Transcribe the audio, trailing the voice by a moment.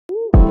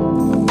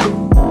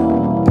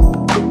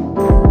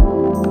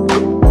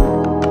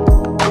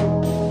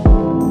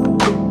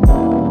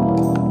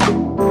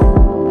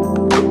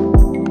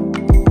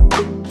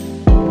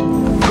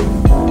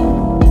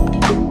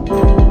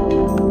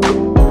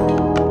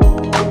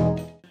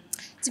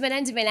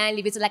Dumelang,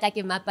 lebitso la ka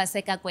ke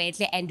Mapaseka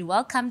Koetle, and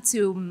welcome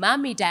to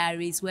Mommy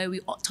Diaries, where we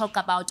talk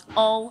about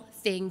all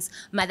things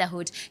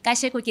motherhood.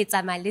 Kasheko ke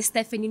tsamaya le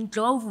Stephanie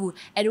Ndlovu,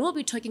 and we'll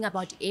be talking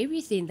about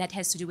everything that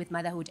has to do with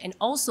motherhood, and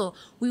also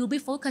we will be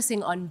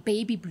focusing on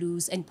baby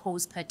blues and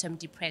postpartum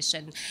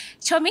depression.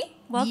 Chomi,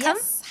 welcome.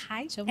 Yes.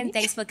 Hi, Chomi. And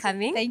thanks for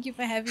coming. Thank you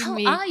for having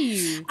me. How are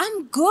you?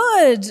 I'm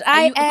good.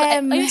 I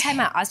am. Every time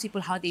I ask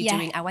people how they're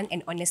doing, I want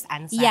an honest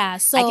answer. Yeah,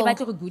 so- I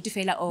give a good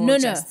fella or No.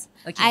 just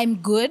okay. I'm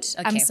good.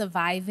 I'm Okay.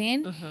 surviving.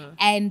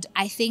 And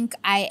I think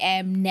I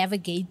am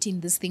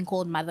navigating this thing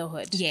called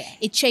motherhood. Yeah.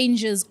 It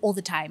changes all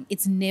the time.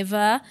 It's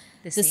never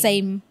the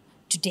same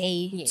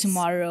today, Yes.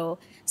 tomorrow.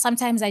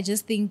 Sometimes I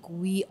just think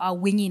we are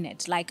winging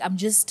it. Like I'm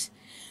just...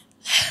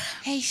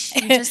 Hey,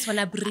 you just want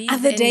to breathe.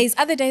 Other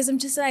days I'm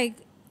just like,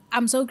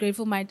 I'm so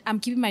grateful I'm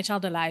keeping my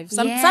child alive.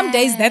 Some Yeah.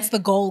 days that's the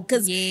goal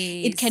because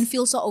Yes. it can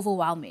feel so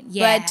overwhelming.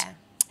 Yeah. But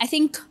I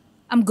think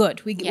I'm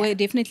good. We're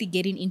definitely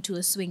getting into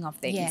a swing of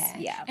things.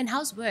 Yeah. And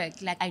how's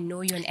work? Like, I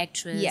know you're an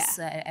actress,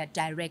 a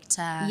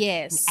director,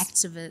 Yes. an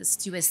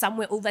activist. You were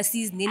somewhere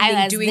overseas,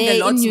 I was doing there a in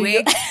lot's New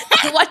work.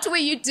 What were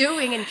you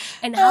doing?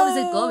 And how is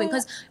it going?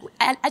 Because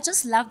I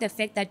just love the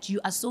fact that you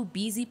are so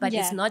busy, but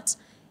it's not...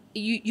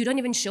 You don't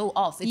even show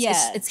off.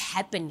 It's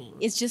happening.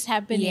 It's just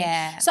happening.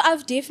 Yeah. So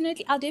I'll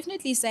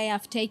definitely say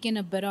I've taken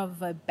a bit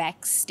of a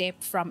back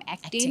step from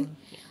acting.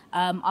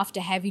 After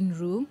having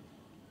Rue.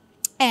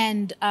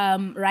 And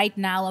right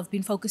now I've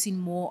been focusing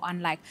more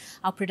on like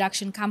our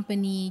production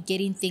company,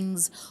 getting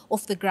things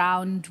off the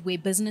ground where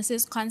business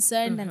is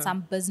concerned and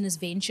some business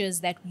ventures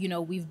that, you know,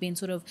 we've been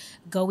sort of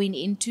going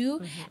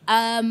into.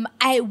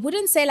 I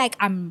wouldn't say like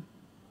I'm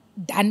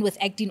done with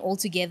acting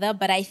altogether,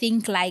 but I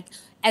think like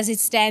as it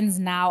stands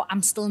now,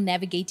 I'm still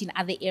navigating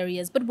other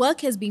areas, but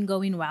work has been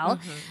going well.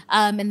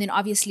 And then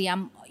obviously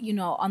I'm, you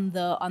know, on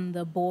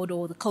the board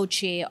or the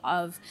co-chair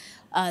of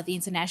the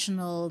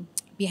international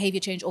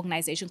behavior change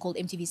organization called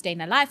MTV Staying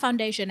Alive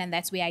Foundation, and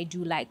that's where I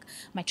do like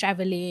my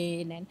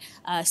traveling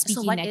and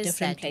speaking at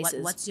different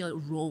places. What's your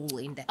role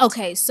in that?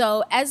 Okay,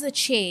 so as a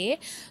chair,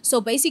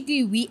 so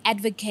basically we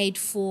advocate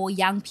for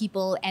young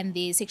people and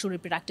their sexual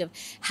reproductive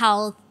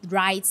health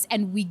rights,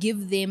 and we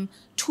give them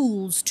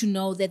tools to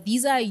know that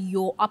these are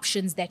your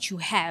options that you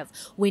have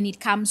when it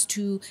comes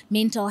to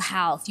mental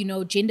health, you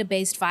know,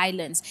 gender-based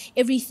violence,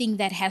 everything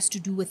that has to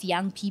do with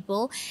young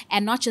people,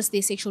 and not just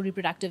their sexual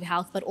reproductive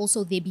health, but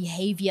also their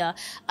behavior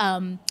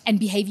and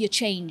behavior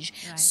change.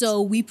 Right.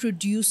 So we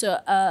produce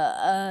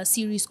a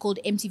series called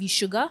MTV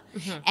Sugar,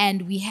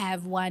 and we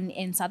have one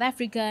in South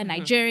Africa,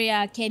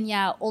 Nigeria,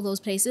 Kenya, all those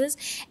places.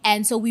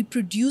 And so we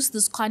produce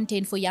this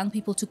content for young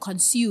people to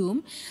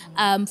consume,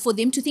 for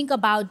them to think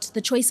about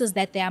the choices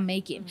that they are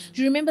making.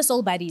 Do you remember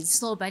Soul Buddies?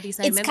 Soul Buddies.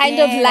 It's kind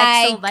of Soul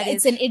like Buddies.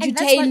 it's an And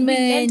that's what we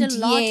entertainment. learned a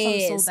lot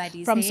Yes, from Soul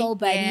Buddies. from eh? Soul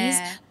Buddies.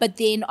 Yeah. But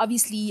then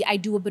obviously I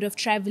do a bit of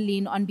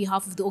traveling on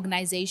behalf of the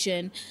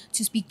organization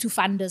to speak to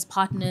funders,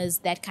 partners,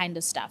 that kind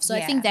of stuff. So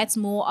I think that's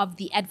more of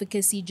the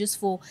advocacy just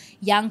for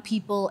young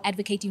people,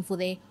 advocating for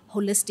their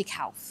holistic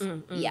health.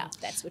 Yeah,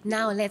 that's what we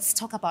Now do. let's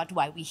talk about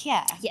why we're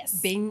here. Yes.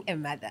 Being a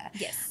mother.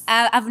 Yes.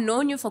 I've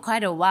known you for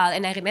quite a while,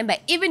 and I remember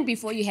even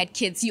before you had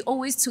kids, you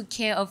always took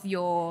care of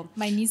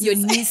My nieces. your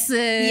nieces,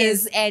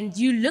 Yes. and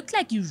you look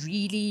like you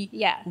really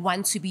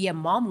want to be a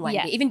mom one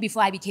day. Even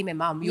before I became a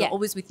mom, you were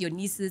always with your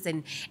nieces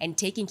and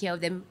taking care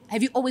of them.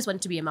 Have you always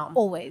wanted to be a mom?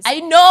 Always.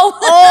 I know.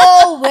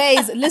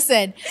 Always.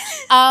 Listen,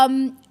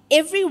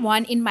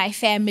 everyone in my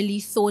family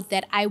thought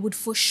that I would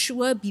for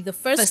sure be the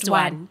first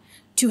one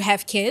to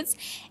have kids,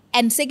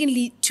 and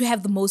secondly, to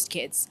have the most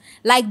kids.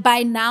 Like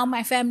by now,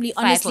 my family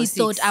honestly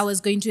thought I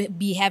was going to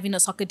be having a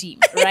soccer team,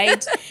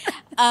 right?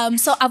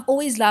 So I've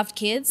always loved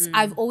kids.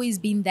 I've always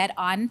been that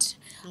aunt.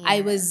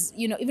 I was,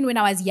 you know, even when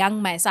I was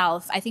young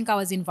myself, I think I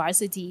was in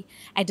varsity,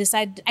 I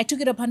took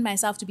it upon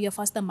myself to be a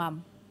foster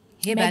mom.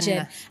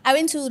 Imagine. I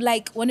went to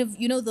like one of,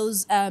 you know,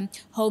 those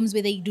homes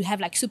where they do have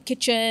like soup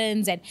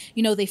kitchens and,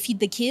 you know, they feed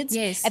the kids.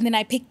 Yes. And then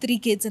I picked 3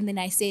 kids and then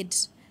I said,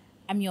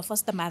 I'm your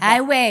foster mother. I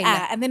will.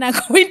 And then I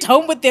went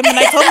home with them and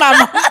I told my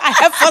mom, I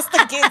have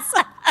foster kids.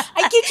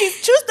 I kid you,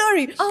 true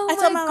story. Oh I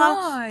told my my mom,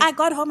 God. I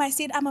got home, I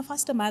said, I'm a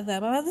foster mother.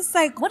 My mother's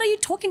like, What are you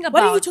talking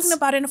about? what are you talking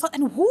about? And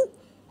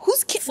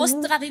who's kids?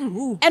 Fostering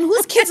who? And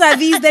whose kids are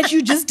these that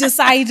you just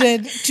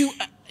decided to,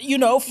 you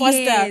know,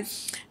 foster?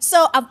 Yes.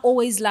 So I've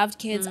always loved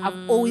kids.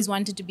 I've always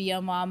wanted to be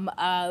a mom.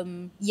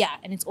 And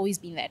it's always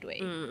been that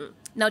way.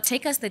 Now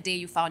take us the day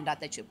you found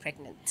out that you're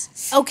pregnant.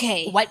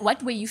 Okay.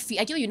 What were you feel?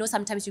 I know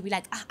sometimes you'll be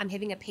like, I'm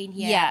having a pain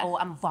here, Yeah. or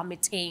I'm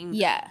vomiting.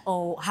 Yeah.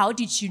 Or how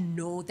did you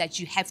know that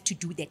you have to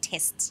do the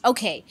test?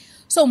 Okay.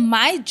 So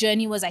my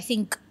journey was, I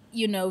think,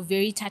 you know,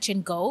 very touch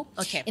and go.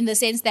 Okay. In the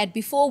sense that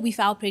before we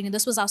fell pregnant,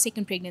 this was our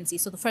second pregnancy.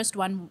 So the first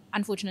one,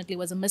 unfortunately,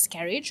 was a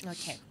miscarriage.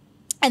 Okay.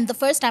 And the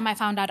first time I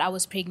found out I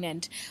was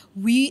pregnant,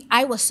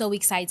 I was so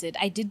excited.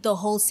 I did the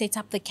whole set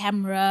up the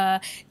camera,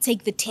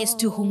 take the test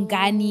to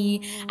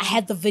Hungani. I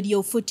had the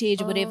video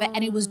footage, whatever,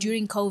 and it was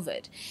during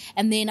COVID.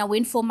 And then I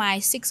went for my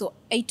 6 or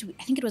 8 week,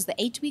 I think it was the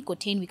 8 week or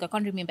 10 week, I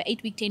can't remember,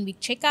 8 week, 10 week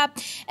checkup.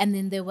 And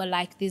then they were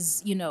like,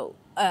 there's, you know,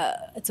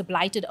 it's a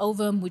blighted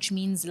ovum, which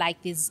means like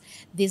there's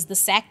the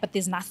sac, but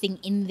there's nothing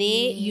in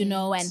there, you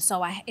know. And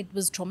so it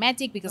was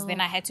traumatic because then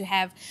I had to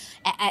have,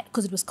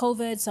 because it was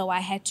COVID, so I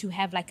had to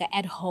have like a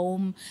at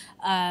home,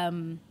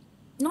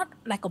 not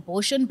like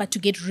abortion, but to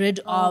get rid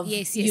of,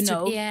 you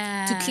know,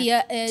 to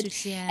clear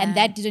it. And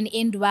that didn't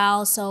end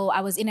well. So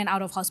I was in and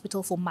out of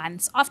hospital for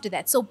months after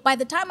that. So by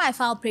the time I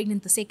fell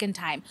pregnant the second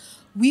time,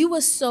 we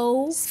were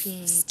so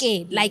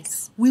scared. Like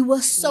we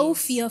were so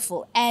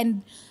fearful.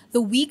 And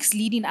the weeks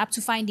leading up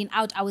to finding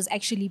out I was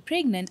actually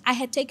pregnant, I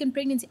had taken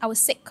pregnancy. I was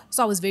sick.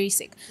 So I was very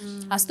sick.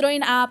 I was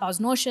throwing up. I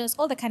was nauseous,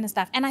 all that kind of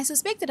stuff. And I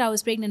suspected I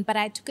was pregnant, but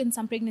I took in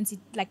some pregnancy,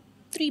 like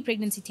 3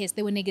 pregnancy tests.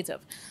 They were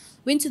negative.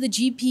 Went to the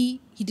GP.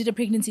 He did a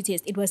pregnancy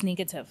test. It was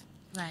negative.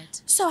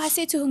 Right. So I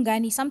said to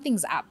Hungani,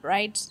 something's up,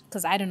 right?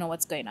 Because I don't know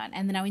what's going on.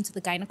 And then I went to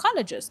the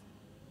gynecologist.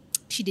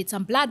 She did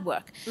some blood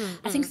work.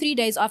 I think 3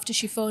 days after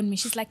she phoned me,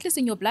 she's like,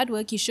 listen, your blood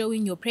work is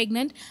showing you're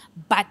pregnant,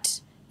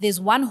 but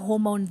there's one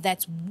hormone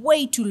that's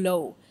way too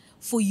low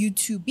for you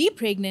to be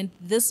pregnant.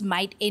 This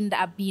might end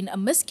up being a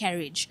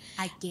miscarriage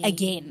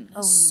again.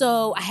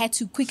 So I had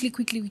to quickly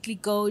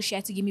go. She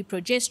had to give me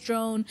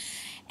progesterone.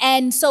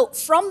 And so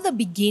from the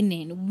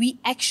beginning, we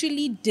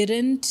actually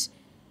didn't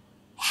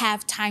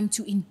have time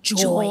to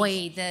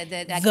enjoy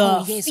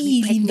the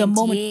feeling, the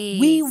moment.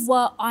 We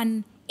were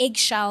on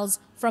eggshells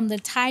from the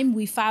time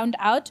we found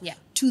out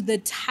to the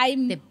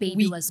time the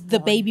baby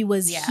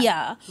was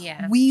here.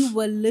 We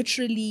were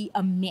literally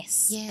a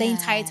mess the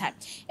entire time.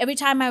 Every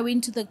time I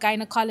went to the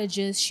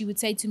gynecologist, she would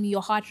say to me,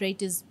 your heart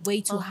rate is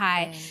way too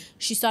high.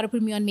 She started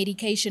putting me on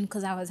medication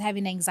because I was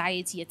having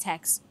anxiety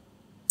attacks.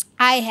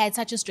 I had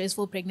such a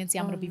stressful pregnancy.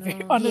 I'm going to be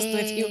very honest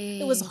with you.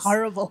 It was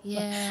horrible.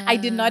 I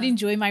did not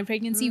enjoy my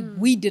pregnancy.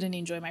 We didn't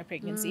enjoy my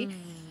pregnancy.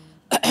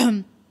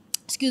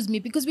 Excuse me,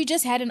 because we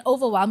just had an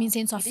overwhelming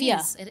sense of fear.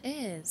 It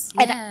is.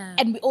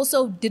 And we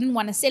also didn't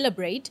want to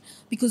celebrate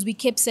because we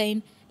kept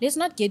saying, let's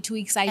not get too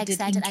excited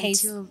in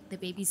case until the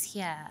baby's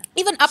here.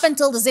 Even up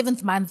until the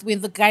 7th month,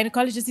 when the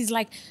gynecologist is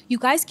like, you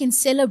guys can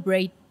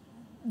celebrate.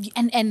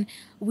 And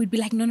we'd be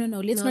like, no,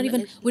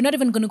 we're not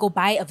even going to go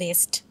buy a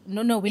vest.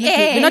 We're not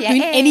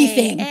doing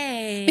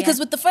anything. Because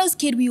with the first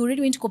kid, we already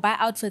went to go buy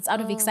outfits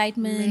out of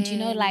excitement, you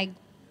know, like.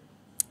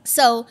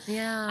 So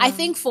I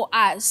think for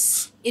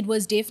us, it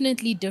was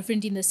definitely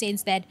different in the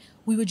sense that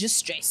we were just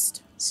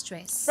stressed.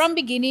 From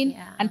beginning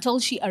until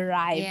she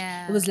arrived,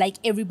 it was like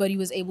everybody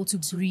was able to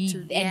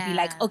breathe and be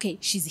like, okay,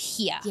 she's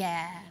here.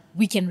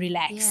 We can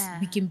relax.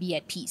 We can be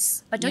at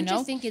peace. But don't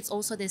you think it's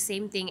also the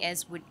same thing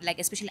as with, like,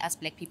 especially us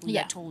Black people, we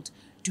are told,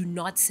 do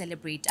not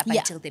celebrate up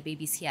until the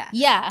baby's here.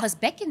 Because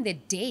back in the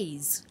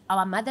days,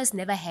 our mothers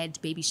never had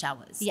baby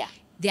showers.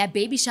 Their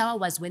baby shower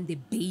was when the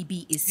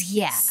baby is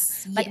here.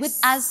 But with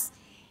us,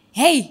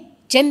 hey,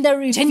 gender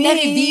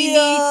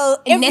reveal,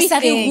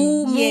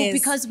 everything.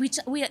 Because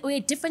we're a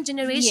different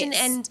generation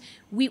and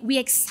we're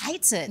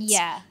excited.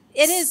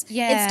 It is.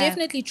 It's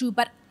definitely true.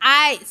 But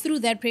I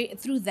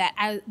didn't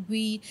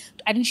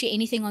share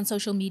anything on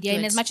social media,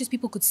 and as much as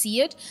people could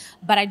see it,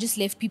 but I just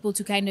left people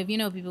to kind of, you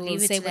know, people will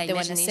say what they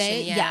want to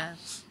say.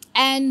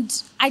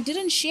 And I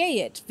didn't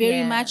share it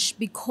very much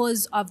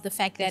because of the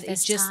fact that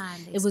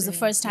it was the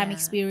first time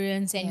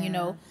experience, and you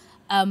know,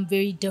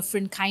 very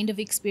different kind of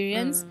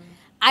experience.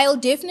 I'll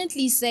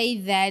definitely say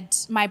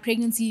that my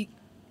pregnancy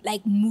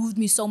like moved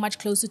me so much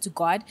closer to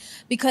God,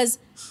 because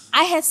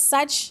I had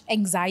such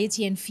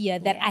anxiety and fear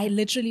that I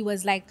literally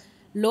was like,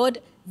 Lord,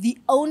 the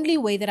only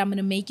way that I'm going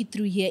to make it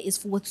through here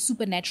is with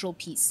supernatural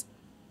peace.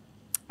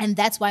 And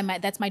that's why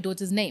that's my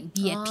daughter's name,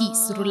 Be at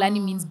Peace.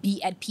 Rulani means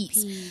be at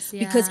peace.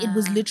 Because it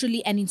was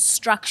literally an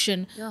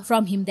instruction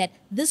from him that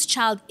this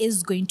child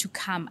is going to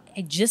come.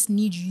 I just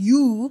need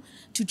you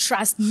to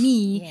trust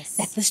me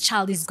that this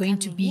child is going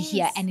to be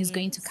here and is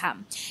going to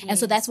come. And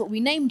so that's what we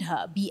named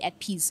her, Be at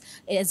Peace,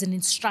 as an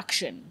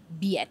instruction.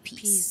 Be at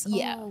peace.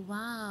 Oh,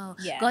 wow.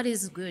 God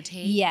is good,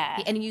 hey?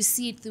 And you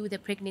see it through the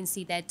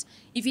pregnancy that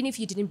even if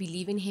you didn't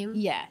believe in him,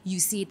 you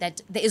see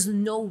that there is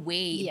no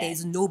way, there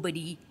is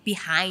nobody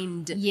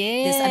behind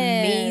this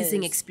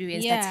amazing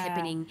experience that's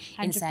happening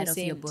inside of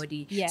your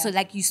body. So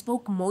like you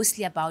spoke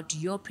mostly about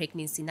your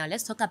pregnancy. Now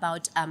let's talk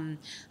about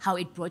how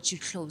it brought you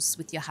close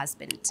with your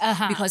husband.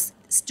 Because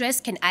stress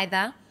can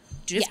either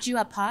drift you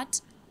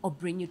apart or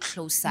bring you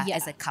closer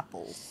as a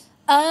couple.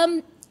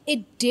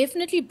 It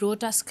definitely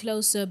brought us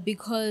closer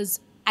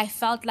because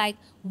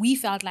we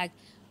felt like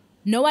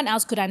no one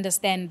else could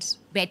understand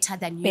better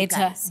than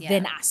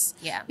than us.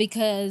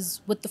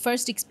 Because with the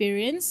first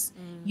experience,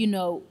 you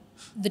know,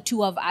 the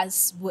two of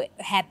us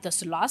had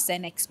this loss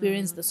and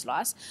experienced this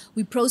loss.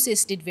 We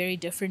processed it very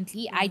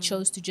differently. I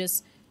chose to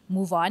just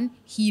move on.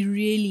 He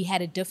really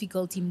had a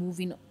difficulty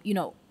moving, you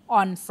know,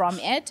 on from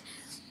it.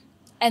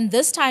 And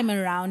this time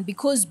around,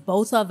 because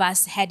both of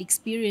us had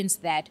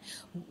experienced that,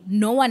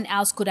 no one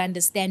else could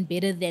understand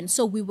better than.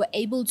 So we were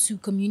able to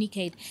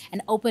communicate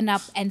and open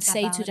up and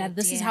say to that,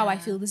 this is how I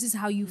feel, this is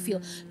how you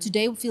feel.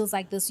 Today feels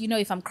like this. You know,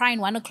 if I'm crying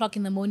 1 o'clock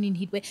in the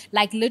morning,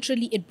 like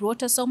literally it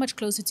brought us so much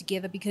closer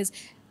together because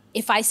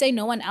if I say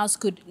no one else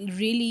could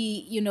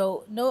really,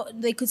 no,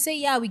 they could say,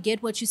 yeah, we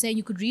get what you're saying.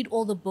 You could read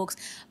all the books,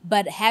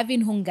 but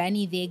having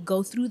Hungani there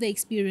go through the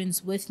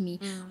experience with me,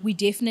 we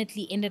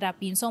definitely ended up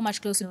being so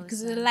much closer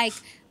because they're like,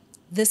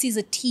 this is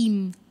a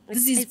team.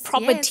 This is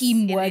proper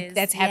teamwork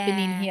that's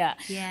happening here.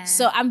 Yeah.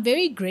 So I'm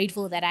very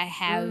grateful that I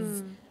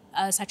have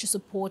such a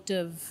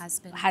supportive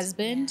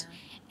husband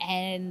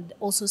and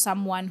also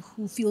someone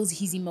who feels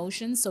his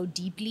emotions so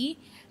deeply.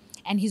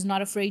 And he's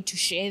not afraid to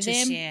share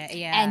them.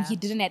 And he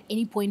didn't at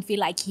any point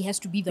feel like he has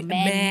to be the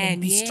man and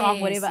be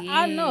strong, whatever.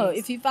 I don't know.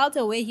 If he felt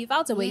away, he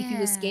felt away. If he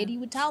was scared, he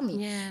would tell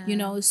me.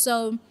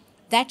 So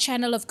that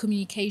channel of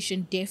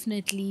communication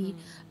definitely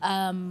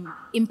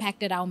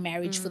impacted our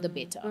marriage for the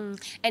better.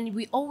 And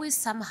we always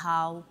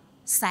somehow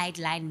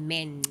sideline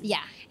men.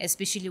 Yeah.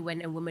 Especially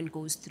when a woman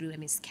goes through a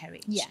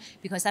miscarriage. Yeah.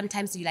 Because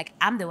sometimes you're like,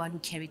 I'm the one who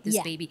carried this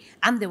baby.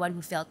 I'm the one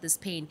who felt this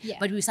pain. Yeah.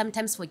 But we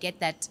sometimes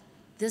forget that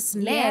this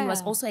man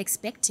was also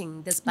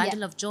expecting this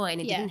bundle of joy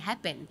and it didn't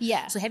happen.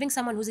 Yeah. So having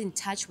someone who's in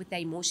touch with their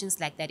emotions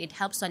like that, it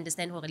helps to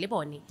understand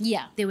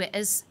they were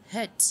as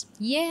hurt.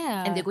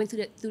 Yeah. And they're going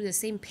through the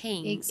same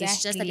pain. Exactly.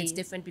 It's just that it's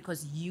different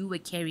because you were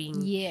carrying.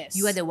 Yes.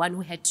 You are the one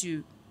who had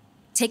to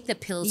take the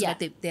pills so that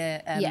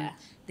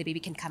the baby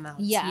can come out.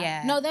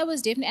 Yeah. No, that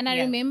was different. And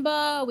I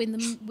remember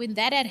when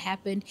that had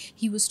happened,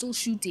 he was still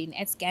shooting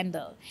at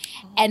Scandal.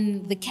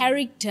 And the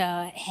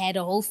character had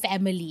a whole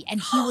family and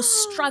he was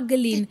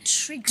struggling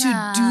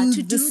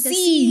to do the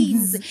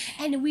scenes.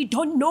 And we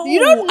don't know. You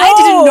don't know. I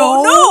didn't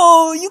know.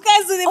 No, you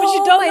guys do that, but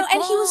you don't know. God.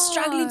 And he was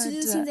struggling to do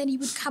the scenes and he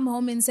would come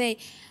home and say,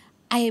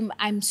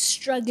 I'm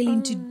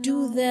struggling to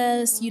do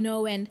this,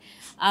 and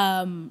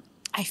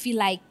I feel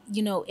like,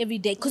 every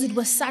day, because it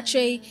was such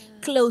a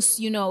close,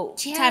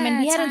 time. And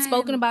we hadn't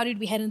spoken about it.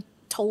 We hadn't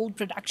told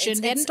production.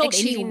 We hadn't told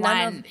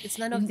anyone. It's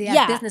none of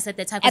their business at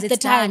the time. At the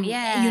time,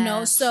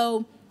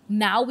 so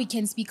now we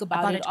can speak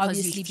about it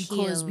obviously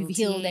because we've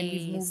healed and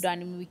we've moved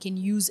on and we can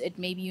use it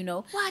maybe,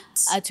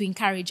 to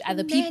encourage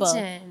other people.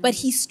 But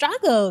he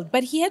struggled.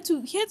 But he had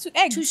to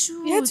act. To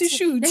shoot. He had to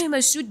shoot. Then he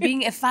must shoot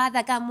being a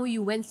father, Kamu,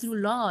 you went through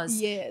loss.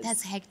 Yes.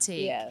 That's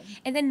hectic. Yeah.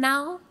 And then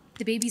now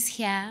the baby's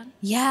here.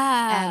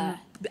 Yeah.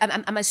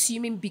 I'm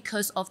assuming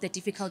because of the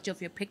difficulty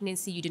of your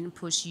pregnancy, you didn't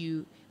push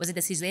Was it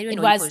the cesarean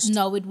or you pushed?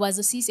 No, it was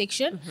a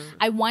C-section.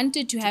 I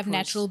wanted to have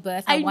natural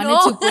birth. I wanted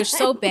to push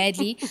so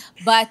badly.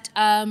 But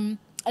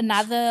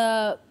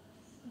another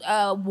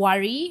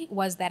worry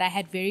was that I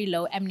had very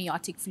low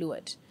amniotic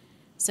fluid.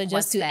 So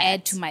just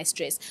add to my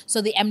stress. So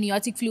the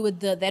amniotic fluid,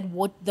 the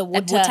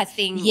water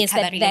thing,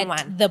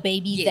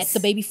 that the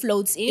baby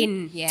floats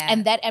in. Yeah.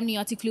 And that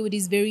amniotic fluid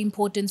is very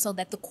important so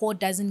that the cord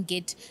doesn't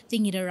get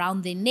thingy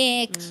around their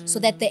neck, so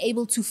that they're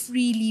able to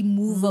freely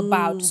move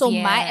about. So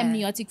my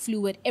amniotic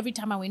fluid, every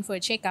time I went for a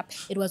checkup,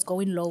 it was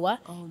going lower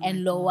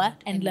and lower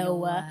and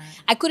lower.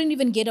 I couldn't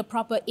even get a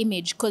proper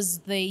image because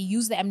they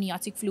use the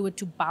amniotic fluid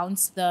to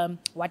bounce the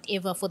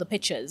whatever for the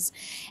pictures.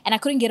 And I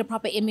couldn't get a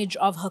proper image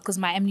of her because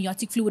my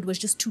amniotic fluid was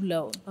just too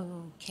low.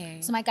 Okay.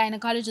 So my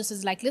gynecologist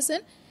is like, listen,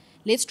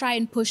 let's try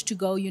and push to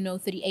go,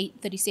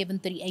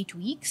 38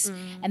 weeks.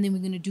 And then we're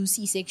going to do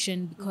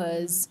C-section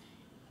because...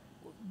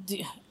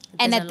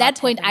 And at that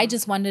point, I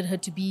just wanted her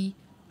to be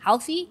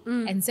healthy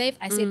and safe.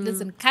 I said,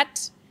 listen,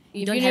 cut.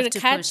 You don't have to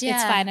cut, push.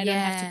 It's fine. I don't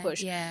have to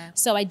push. Yeah.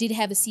 So I did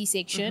have a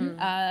C-section.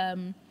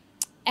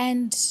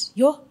 And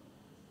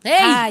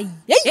Hey,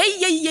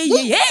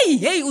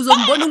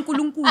 uzombona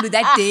uNkulunkulu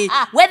that day.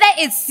 Whether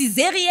it's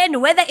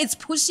cesarean, whether it's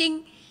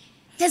pushing,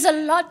 there's a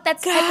lot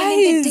that's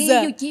happening the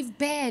day you give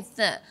birth.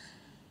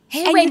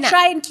 Hey, and you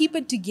try and keep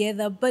it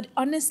together, but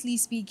honestly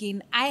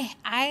speaking,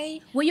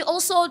 I were you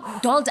also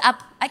dolled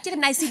up?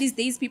 Actually, I see these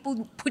days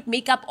people put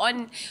makeup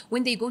on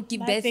when they go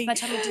give birth.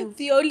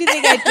 The only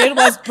thing I did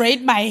was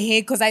braid my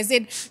hair because I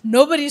said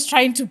nobody's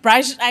trying to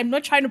brush. I'm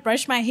not trying to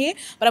brush my hair,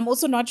 but I'm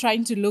also not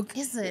trying to look.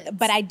 Is it?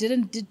 But I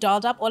didn't do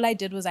dolled up. All I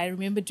did was I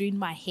remember doing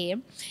my hair,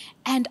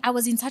 and I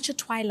was in such a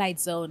twilight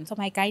zone. So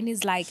my guy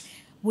is like,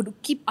 would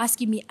keep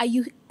asking me, "Are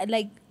you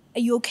okay? Are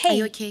you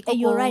okay? Are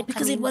you all right?"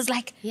 Because it was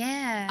like,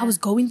 I was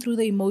going through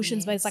the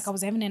emotions, but it's like I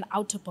was having an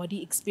outer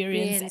body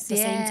experience at the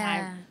same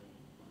time.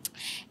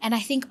 And I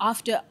think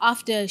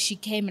after she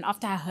came and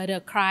after I heard her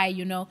cry,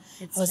 I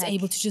was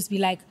able to just be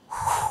like,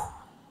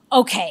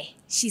 okay,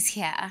 she's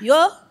here.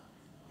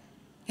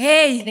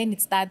 Hey. And then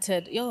it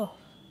started,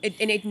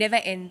 and it never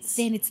ends.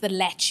 Then it's the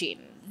latching.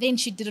 Then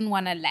she didn't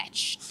want to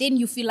latch. Then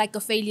you feel like a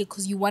failure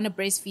because you want to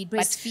breastfeed,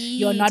 but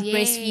you're not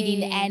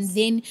breastfeeding. And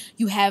then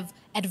you have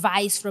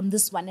advice from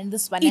this one and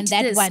this one and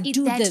that one.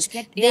 Do this.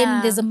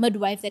 Then there's a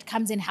midwife that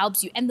comes and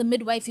helps you. And the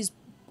midwife is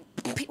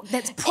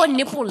that's poor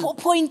nipple.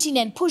 Pointing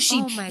and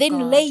pushing,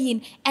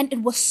 laying. And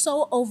it was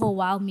so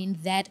overwhelming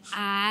that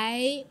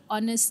I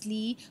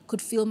honestly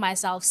could feel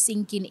myself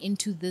sinking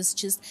into this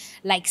just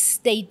like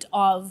state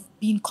of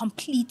being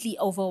completely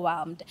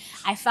overwhelmed.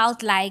 I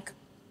felt like,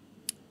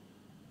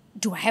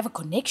 do I have a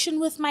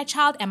connection with my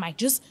child? Am I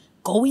just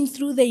going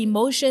through the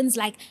emotions?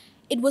 Like,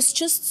 it was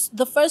just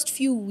the first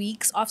few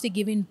weeks after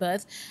giving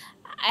birth,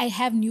 I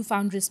have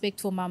newfound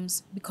respect for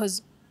moms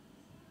because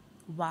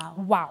Wow.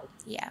 Wow.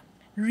 Yeah.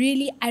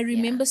 Really, I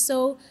remember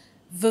so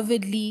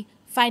vividly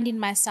finding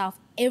myself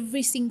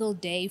every single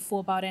day for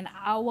about an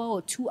hour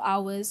or 2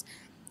 hours.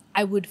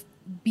 I would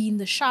be in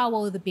the shower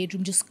or the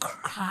bedroom just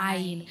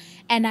crying.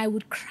 And I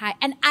would cry.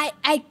 And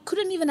I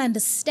couldn't even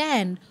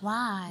understand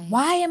Why?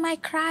 why am I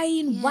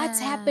crying? What's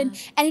Yeah. happened?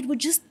 And it would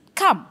just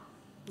come.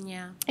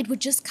 Yeah. It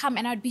would just come,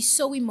 and I'd be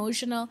so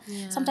emotional.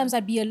 Yeah. Sometimes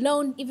I'd be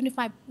alone, even if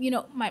my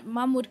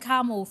mom would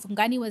come or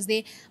Fungani was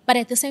there. But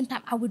at the same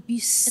time, I would be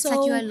so... It's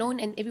like you're alone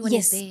and everyone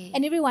is there.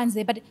 And everyone's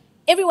there. But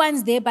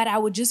everyone's there, but I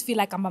would just feel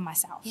like I'm by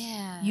myself.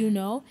 Yeah. You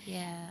know?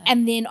 Yeah.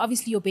 And then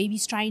obviously your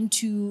baby's trying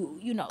to,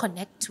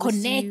 connect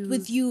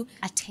with you.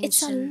 Attention.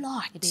 It's a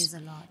lot. It is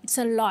a lot. It's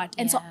a lot.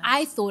 And so Yeah.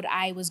 I thought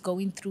I was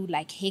going through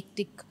like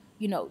hectic,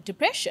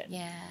 depression.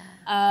 Yeah.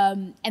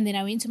 And then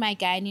I went to my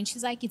gynae and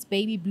she's like, it's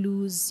baby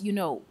blues,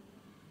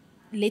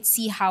 let's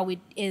see how it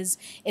is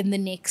in the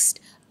next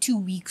 2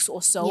 weeks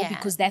or so, Yeah.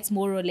 because that's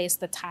more or less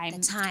the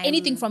time.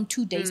 Anything from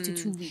 2 days to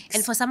 2 weeks.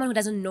 And for someone who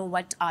doesn't know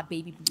what are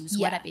baby blues,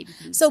 what are baby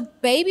blues? So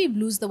baby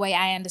blues, the way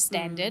I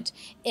understand it,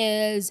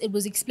 is it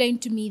was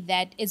explained to me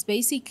that it's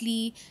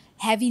basically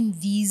having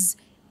these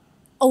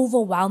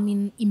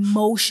overwhelming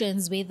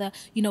emotions, whether,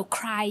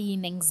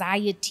 crying,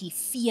 anxiety,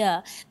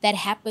 fear, that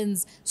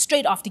happens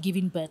straight after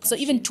giving birth. So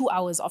even 2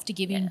 hours after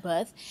giving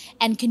birth,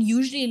 and can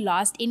usually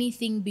last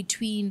anything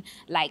between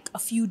like a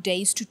few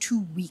days to 2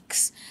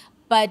 weeks.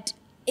 But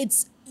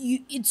it's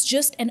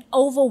just an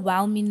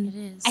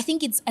overwhelming, I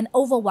think it's an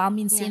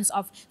overwhelming sense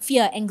of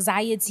fear,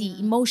 anxiety,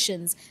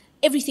 emotions,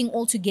 everything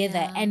all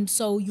together. And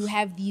so you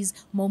have these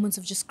moments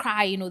of just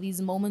cry,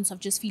 these moments of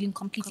just feeling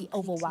completely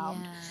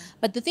overwhelmed.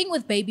 But the thing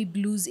with baby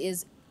blues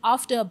is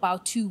after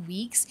about 2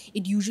 weeks,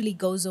 it usually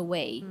goes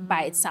away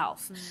by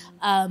itself.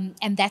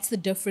 And that's the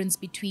difference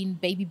between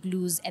baby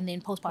blues and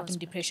then postpartum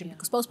depression,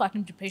 because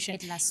postpartum depression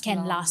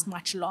can last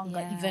much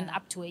longer, even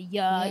up to a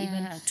year,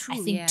 even I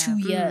think 2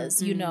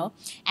 years,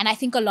 And I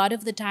think a lot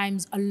of the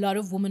times, a lot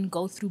of women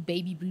go through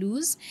baby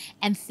blues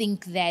and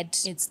think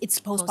that it's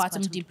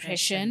postpartum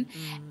depression.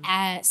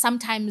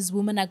 Sometimes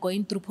women are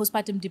going through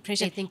postpartum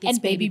depression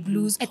and baby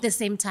blues at the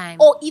same time.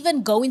 Or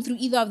even going through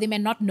either of them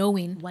and not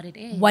knowing what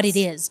it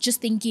is. Just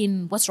thinking,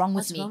 what's wrong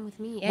with me?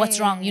 What's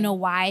wrong?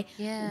 Why?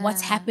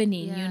 What's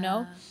happening?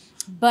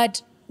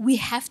 But we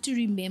have to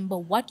remember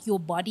what your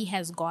body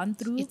has gone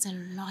through. It's a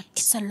lot.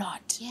 It's a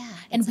lot. Yeah.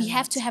 And we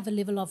have to have a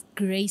level of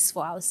grace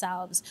for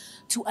ourselves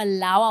to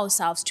allow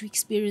ourselves to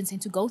experience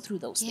and to go through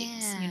those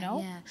things,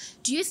 Yeah.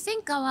 Do you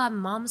think our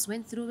moms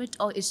went through it,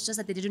 or it's just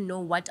that they didn't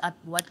know what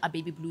are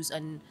baby blues?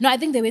 And no, I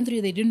think they went through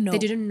it. They didn't know. They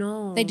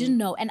didn't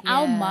know. And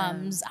our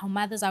moms, our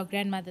mothers, our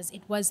grandmothers,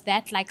 it was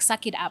that like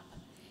suck it up.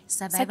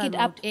 Survival suck it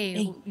up. Mode.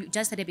 Hey, you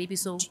just had a baby,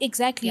 so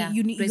exactly.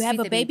 You have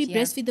a baby,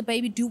 breastfeed the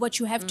baby, do what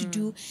you have to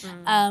do.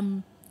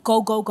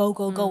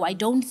 Go. I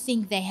don't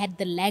think they had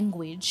the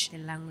language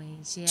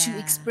to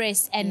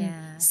express and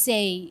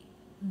say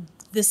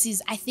this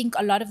is. I think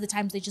a lot of the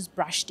times they just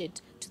brushed it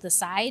to the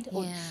side,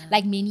 or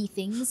like many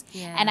things.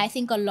 And I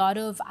think a lot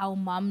of our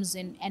moms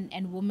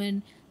and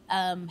women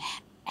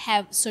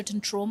have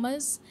certain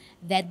traumas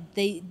that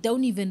they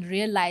don't even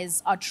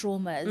realize are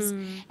traumas.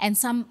 And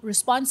some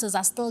responses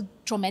are still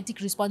traumatic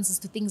responses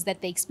to things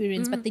that they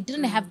experienced, but they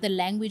didn't have the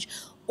language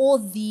or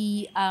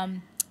the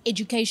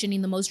education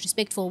in the most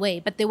respectful way.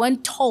 But they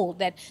weren't told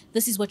that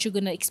this is what you're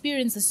going to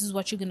experience, this is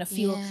what you're going to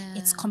feel.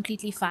 It's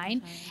completely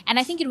fine. And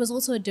I think it was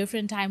also a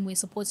different time where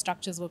support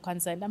structures were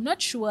concerned. I'm not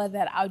sure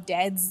that our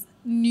dads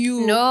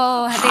knew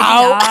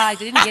how.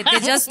 They didn't get. They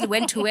just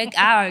went to work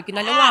out.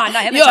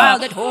 I have a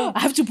child at home. I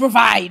have to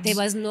provide. There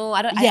was no.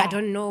 I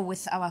don't know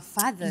with our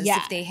fathers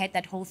if they had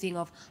that whole thing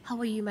of how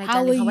are you, my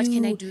darling? What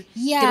can I do?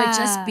 They were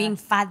just being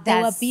fathers.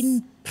 They were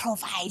being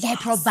providers. Yeah,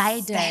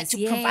 providers. They had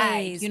to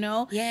provide.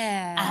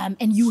 Yeah.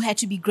 And you had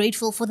to be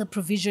grateful for the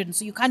provision,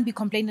 so you can't be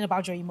complaining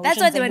about your emotions.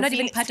 That's why they were not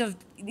even part of.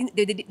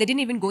 They didn't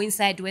even go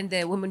inside when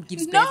the woman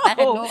gives birth.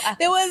 No,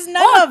 there was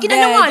none of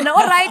that.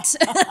 All right.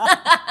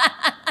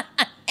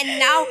 And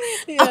now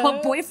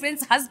our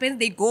boyfriends, husbands,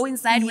 they go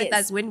inside with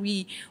us when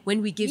we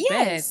give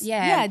birth.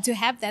 Yeah, to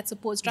have that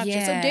support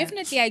structure. So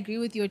definitely I agree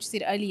with you what you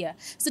said earlier.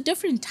 It's a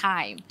different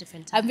time.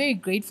 I'm very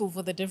grateful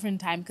for the different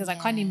time, because I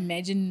can't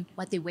imagine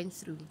what they went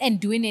through. And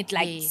doing it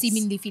like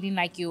seemingly feeling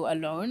like you're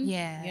alone.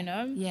 Yeah.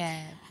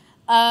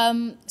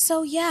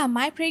 So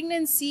my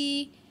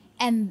pregnancy,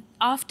 and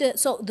after,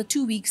 so the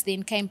 2 weeks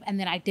then came, and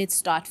then I did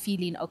start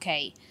feeling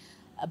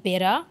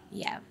better.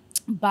 Yeah.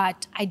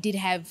 But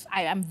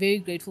I'm very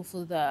grateful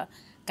for the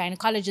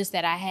gynecologist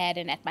that I had.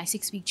 And at my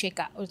 6-week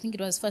checkup, or I think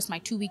it was first my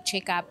 2-week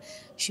checkup,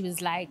 she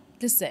was like,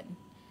 listen,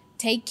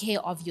 take care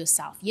of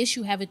yourself. Yes,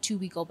 you have a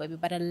 2-week-old baby,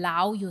 but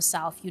allow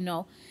yourself,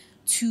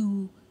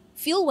 to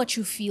feel what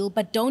you feel,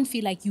 but don't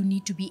feel like you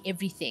need to be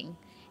everything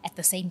at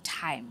the same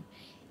time.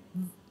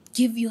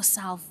 Give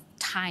yourself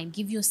time.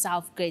 Give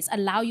yourself grace.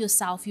 Allow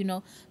yourself,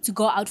 to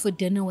go out for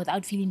dinner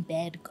without feeling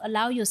bad.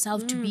 Allow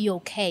yourself to be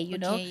okay,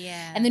 know.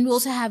 Yeah. And then we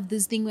also have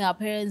this thing where our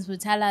parents will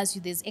tell us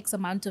there's X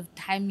amount of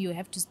time you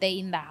have to stay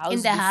in the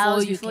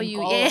house before you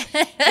go. Yeah.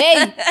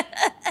 Hey.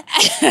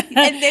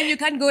 And then you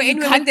can't go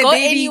anywhere can't with the go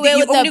baby. anywhere You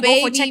with the only go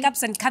for baby.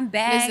 checkups and come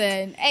back.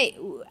 Listen, hey,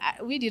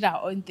 we did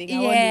our own thing. I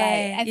won't Yeah,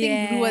 lie. I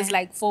think Blue was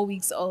like 4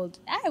 weeks old.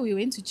 We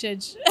went to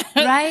church.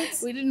 Right?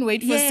 We didn't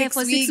wait for 6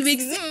 weeks.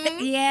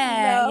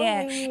 Yeah, No,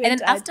 yeah. we And went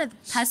then out. after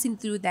passing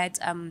through that,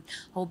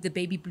 the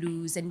baby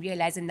blues and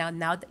realizing now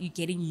that you're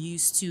getting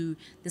used to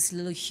this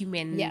little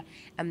human Yeah.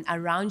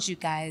 around you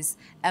guys,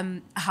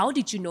 how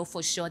did you know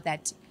for sure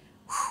that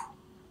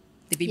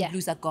the baby Yeah.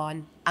 blues are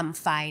gone? I'm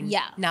fine.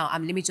 Yeah. Now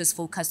let me just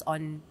focus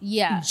on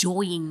Yeah.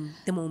 enjoying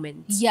the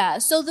moment. Yeah.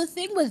 So the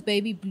thing with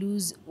baby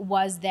blues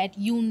was that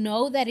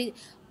that it.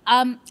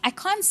 I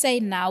can't say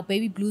now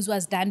baby blues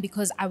was done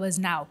because I was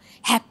now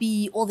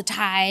happy all the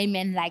time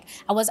and like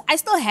I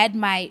still had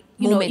my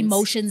Moments.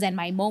 emotions and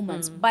my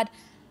moments, but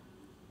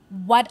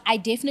what I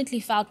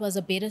definitely felt was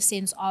a better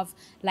sense of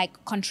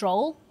like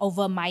control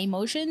over my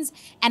emotions,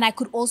 and I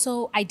could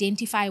also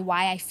identify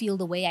why I feel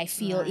the way I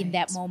feel in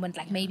that Right. moment.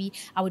 Like maybe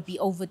I would be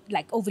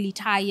overly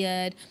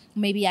tired,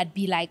 maybe I'd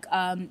be like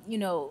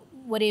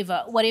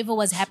whatever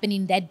was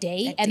happening that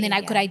day, That and then day,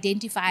 I could yeah.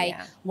 identify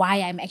Yeah.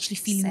 why I'm actually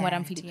feeling what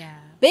I'm Sad, feeling. yeah.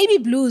 Baby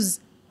blues,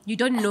 You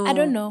don't know. I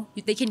don't know.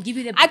 They can give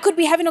you the I could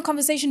be having a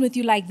conversation with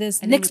you like this.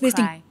 And then Next you best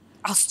thing, cry.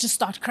 I'll just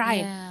start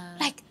crying. Yeah.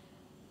 Like,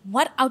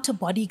 what outer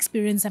body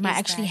experience am I Is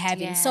actually that?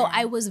 having? So Yeah.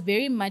 I was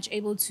very much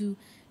able to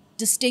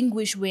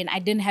distinguish when I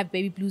didn't have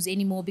baby blues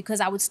anymore, because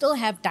I would still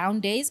have down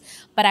days,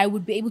 but I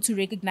would be able to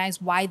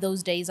recognize why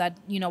those days are,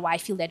 why I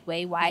feel that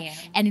way, why. Yeah.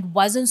 And it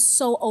wasn't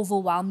so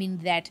overwhelming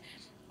that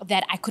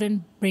I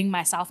couldn't bring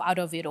myself out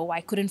of it, or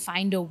I couldn't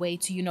find a way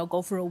to,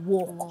 go for a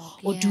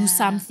walk or do yeah.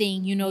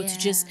 something, to Yeah.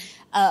 just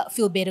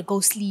feel better, go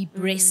sleep,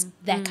 rest,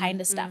 that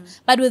kind of stuff.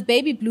 But with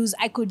baby blues,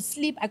 I could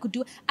sleep, I could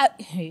do.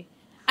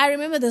 I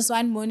remember this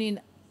one morning,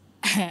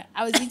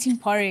 I was eating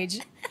porridge,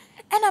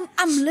 and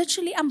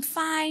I'm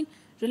fine.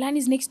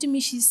 Rolani's next to me,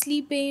 she's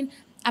sleeping.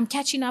 I'm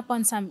catching up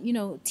on some,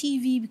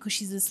 TV because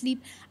she's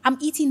asleep. I'm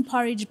eating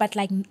porridge, but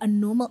like a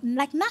normal,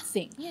 like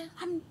nothing. Yeah.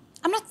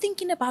 I'm not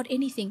thinking about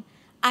anything.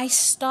 I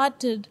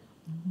started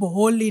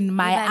bawling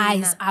my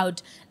eyes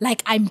out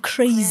like I'm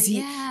crazy.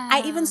 Yeah.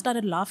 I even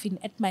started laughing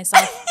at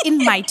myself in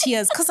my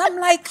tears, because I'm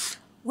like,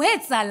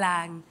 Where's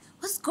Salang?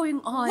 What's going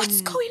on?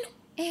 what's going on?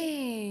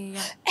 Hey.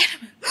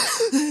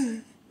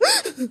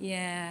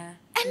 Yeah.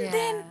 And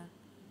then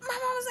my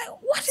mom was like,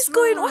 what is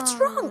going on? What's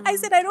wrong? I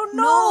said, I don't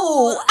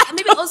know.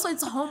 Maybe also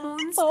it's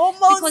hormones.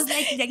 Hormones.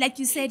 Because like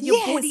you said, your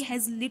Yes. body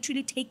has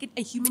literally taken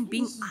a human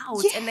being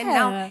out. And then Yeah.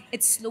 now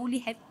it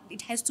slowly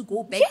it has to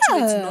go back to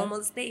its Yeah.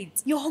 normal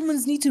state. Your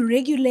hormones need to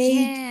regulate.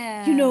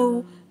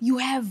 Yeah. You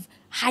have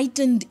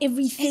heightened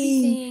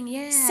everything.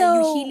 Yeah. So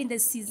you're healing the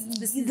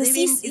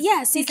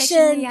section,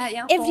 C-section,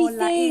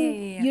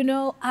 everything.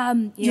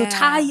 Yeah. You're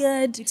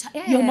tired.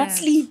 You're not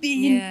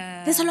sleeping.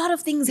 Yeah. There's a lot of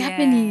things Yeah.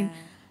 happening.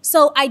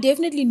 So I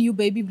definitely knew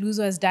baby blues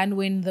was done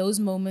when those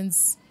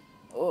moments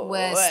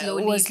were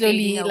slowly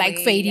fading like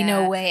away, fading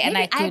yeah. away, and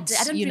Maybe I could,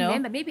 I don't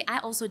remember. Maybe I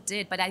also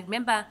did, but I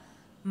remember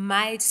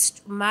my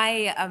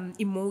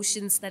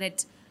emotions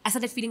started. I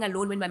started feeling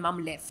alone when my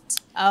mom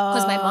left,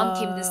 because my mom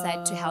came this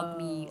side to help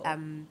me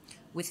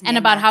with. And Nana.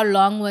 about how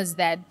long was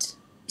that?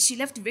 She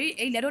left very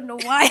early. I don't know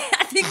why.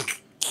 I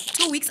think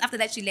 2 weeks after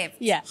that she left.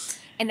 Yeah.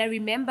 And I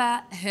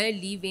remember her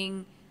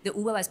leaving. The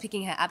Uber was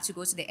picking her up to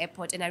go to the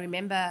airport, and I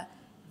remember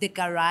the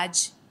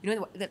garage.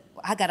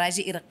 Her garage.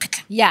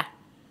 Yeah.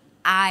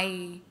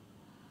 I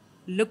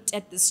looked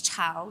at this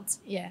child,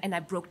 Yeah. and I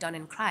broke down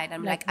and cried.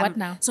 I'm Like, like, what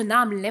now? So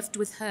now I'm left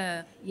with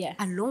her Yeah.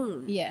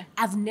 alone. Yeah.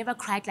 I've never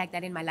cried like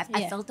that in my life. I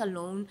Yeah. felt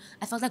alone.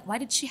 I felt like, why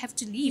did she have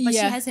to leave? But she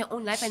Yeah. has her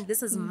own life, and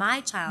this is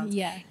my child.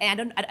 Yeah.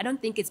 And I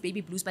don't think it's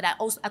baby blues, but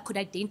I could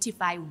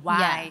identify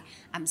why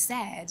I'm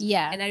sad.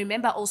 Yeah. And I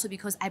remember also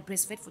because I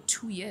breastfed for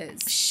 2 years.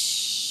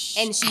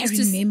 And she I used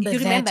to remember you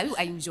that. remember? Ooh,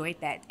 I enjoyed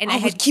that. And I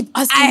would had keep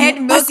asking I had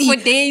you, milk Pasi. for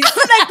days.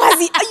 Like,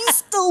 Pasi, are you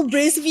still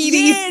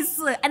breastfeeding?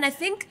 Yes. And I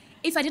think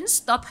if I didn't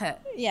stop her,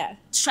 Yeah.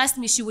 trust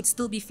me, she would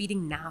still be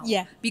feeding now.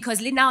 Yeah. Because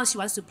now she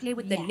wants to play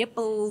with the Yeah.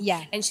 nipple.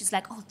 Yeah. And she's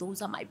like, oh,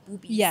 those are my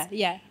boobies. Yeah.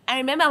 Yeah. I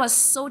remember I was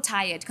so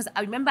tired because I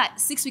remember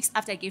 6 weeks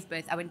after I gave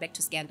birth, I went back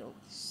to Scandal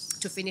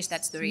to finish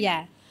that story.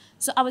 Yeah.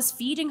 So I was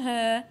feeding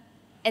her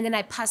and then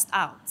I passed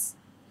out.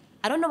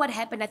 I don't know what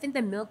happened. I think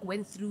the milk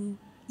went through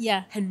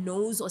Yeah. her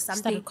nose or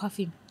something. Started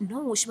coughing.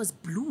 No, she was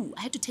blue.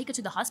 I had to take her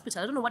to the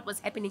hospital. I don't know what was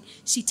happening.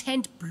 She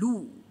turned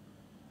blue.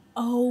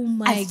 Oh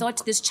my. I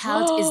thought this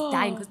child is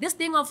dying because this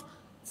thing of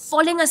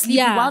falling asleep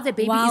Yeah, while the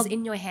baby while- is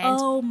in your hand.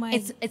 Oh my-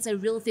 It's a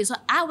real thing. So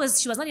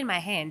she was not in my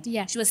hand.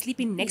 Yeah. She was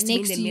sleeping next to me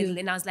in Next the to you. middle,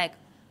 and I was like,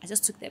 I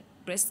just took the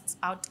breasts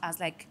out. I was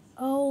like,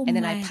 Oh and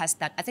then my. I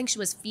passed out. I think she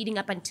was feeding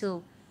up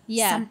until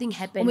Yeah. something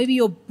happened. Or maybe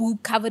your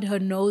boob covered her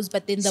nose,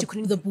 but then She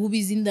couldn't- the boob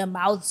is in the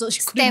mouth, so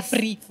she couldn't Steph,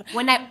 breathe.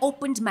 when I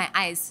opened my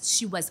eyes,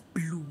 she was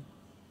blue,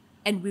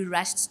 and we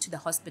rushed to the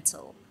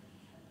hospital.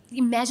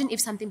 imagine if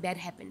something bad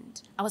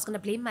happened. I was going to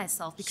blame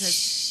myself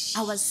because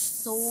I was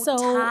so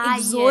tired.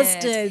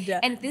 Exhausted.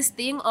 And this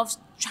thing of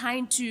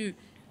trying to,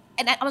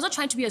 and I was not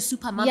trying to be a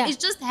super mom. Yeah. It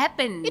just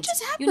happened. It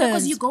just You know,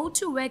 because happened. you go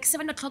to work,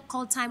 7 o'clock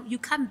call time, you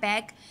come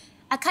back.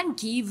 I can't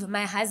give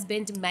my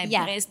husband my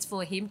breast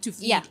for him to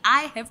feed. Yeah.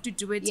 I have to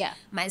do it Yeah.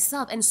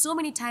 myself. And so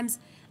many times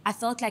I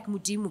felt like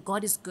Mudimu,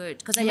 God is good.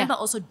 Because I remember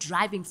also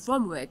driving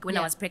from work when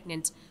I was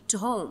pregnant to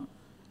home.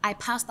 I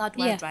passed out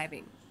while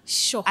driving.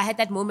 Sure. I had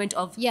that moment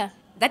of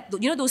that,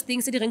 you know, those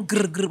things sitting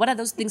grr, grr. What are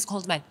those things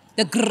called, man?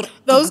 The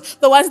grr.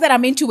 The ones that are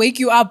meant to wake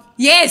you up.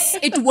 Yes,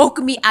 it woke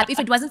me up. If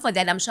it wasn't for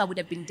that, I'm sure I would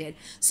have been dead.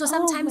 So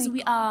sometimes my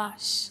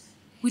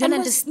we don't And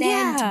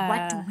understand yeah.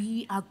 what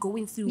we are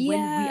going through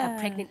when we are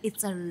pregnant.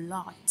 It's a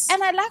lot.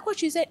 And I like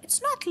what you said. It's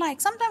not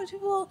like sometimes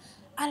people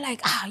are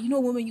like, you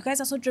know, women, you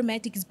guys are so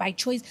dramatic. It's by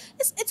choice.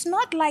 It's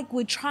not like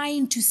we're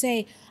trying to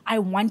say, I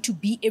want to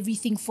be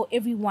everything for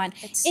everyone.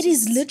 It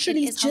is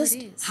literally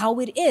just how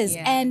it is.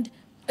 Yeah. And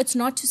it's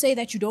not to say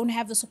that you don't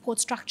have the support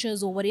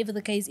structures or whatever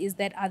the case is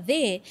that are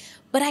there.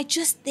 But I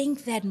just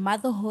think that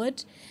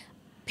motherhood,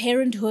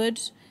 parenthood,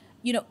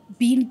 you know,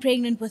 being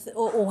pregnant with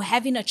or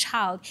having a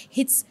child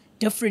hits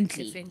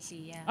differently.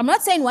 Yeah. I'm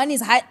not saying one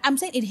is high. I'm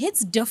saying it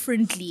hits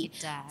differently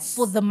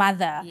for the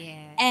mother.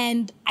 Yeah.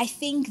 And I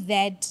think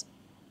that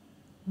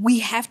we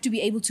have to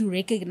be able to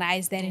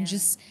recognize that and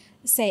just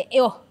say,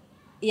 oh,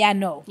 yeah,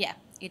 no. Yeah,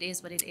 it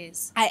is what it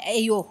is.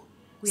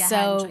 We are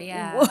so,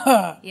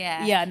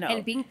 yeah, no.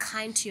 And being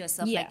kind to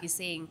yourself, like you're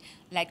saying,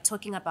 like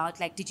talking about,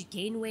 like, did you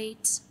gain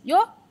weight?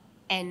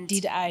 And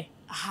did I?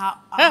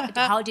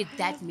 How did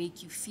that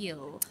make you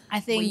feel? I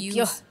think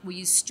were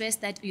you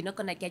stressed that you're not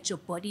gonna get your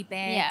body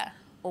back? Yeah.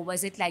 Or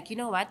was it like, you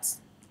know what?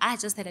 I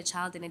just had a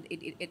child and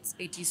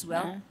it is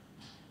well.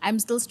 I'm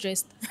still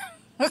stressed.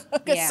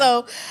 Yeah.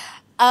 So,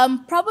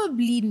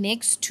 probably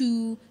next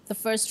to the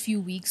first few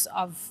weeks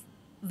of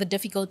the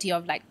difficulty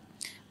of like,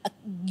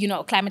 you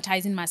know,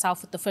 acclimatizing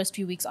myself with the first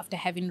few weeks after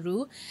having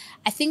Rue,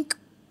 I think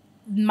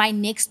my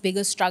next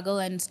biggest struggle,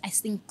 and I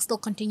think still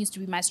continues to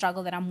be my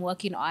struggle that I'm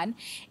working on,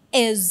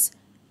 is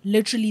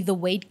literally the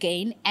weight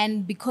gain.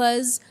 And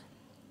because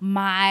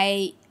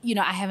I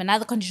have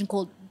another condition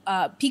called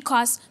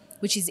PCOS,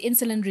 which is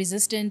insulin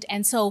resistant.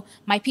 And so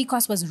my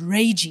PCOS was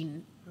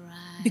raging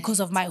because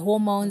of my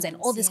hormones and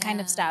all this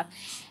kind of stuff.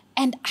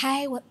 And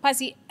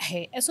Pasi,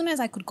 as soon as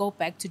I could go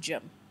back to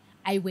gym,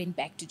 I went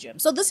back to gym.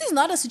 So this is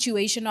not a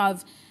situation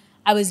of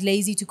I was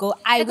lazy to go.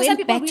 I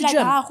went back to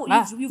gym.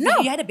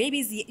 You had a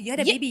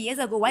baby years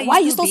ago. Why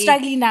are you still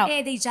struggling now?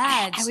 Yeah, they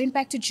judge. I went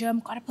back to gym,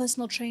 got a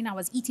personal trainer. I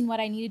was eating what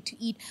I needed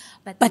to eat.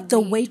 But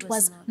the weight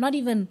was not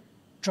even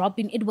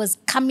dropping. It was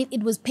coming.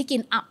 It was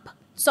picking up.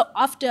 So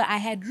after I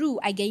had Rue,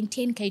 I gained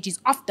 10 kgs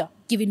after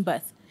giving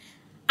birth.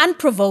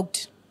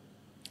 Unprovoked.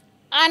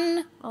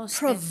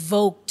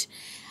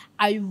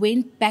 I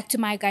went back to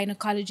my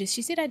gynecologist.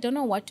 She said, I don't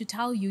know what to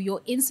tell you.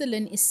 Your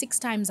insulin is 6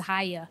 times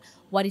higher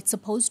what it's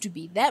supposed to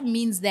be. That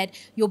means that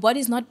your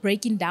body's not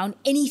breaking down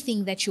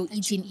anything that you're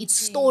eating. It's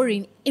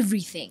storing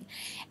everything.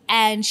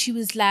 And she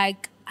was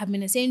like, I'm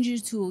going to send you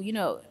to,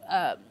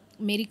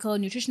 medical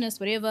nutritionist,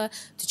 whatever,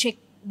 to check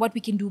what we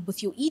can do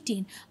with your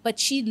eating. But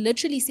she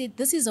literally said,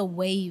 this is a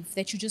wave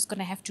that you're just going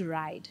to have to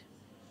ride.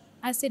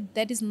 I said,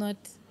 that is not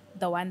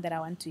the one that I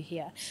want to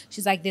hear.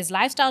 She's like, there's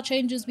lifestyle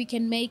changes we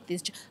can make.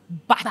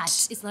 But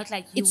it's not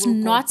like it's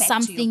not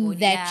something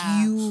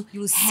that you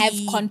have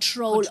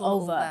control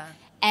over.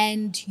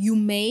 And you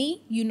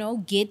may,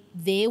 get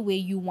there where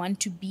you want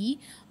to be,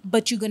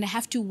 but you're going to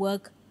have to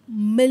work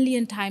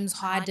million times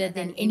harder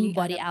than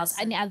anybody else,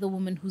 any other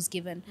woman who's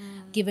given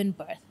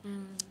birth.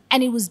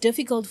 And it was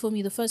difficult for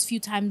me the first few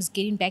times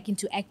getting back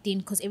into acting,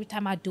 because every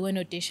time I do an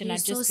audition, I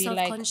just feel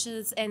like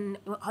self-conscious, and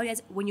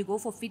when you go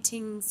for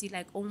fittings, you're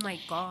like, oh my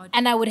God.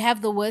 And I would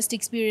have the worst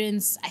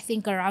experience, I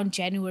think, around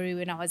January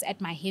when I was at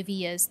my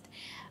heaviest.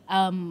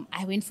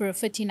 I went for a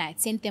fitting. I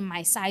sent them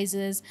my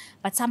sizes,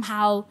 but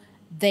somehow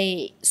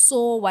they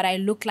saw what I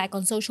look like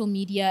on social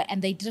media,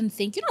 and they didn't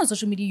think, on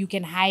social media you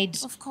can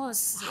hide. Of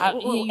course.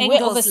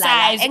 Angles,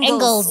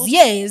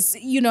 yes,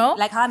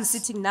 Like how I'm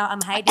sitting now,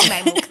 I'm hiding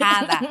my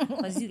mukaba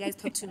because you guys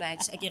talk too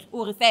much. I get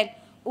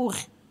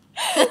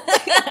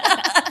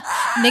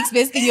next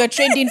best thing you're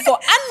trending for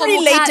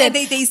unrelated.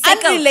 They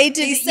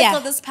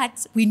circle this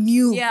part. We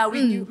knew. Yeah,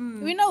 we knew.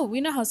 We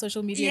know how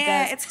social media goes.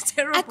 Yeah, it's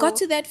terrible. I got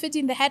to that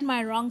fitting. They had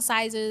my wrong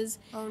sizes.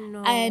 Oh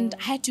no. And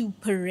I had to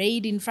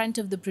parade in front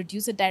of the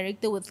producer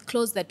director with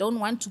clothes that don't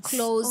want to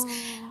close.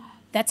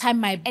 That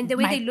time and the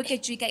way they look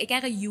at you,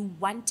 you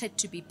want it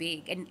to be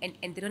big, and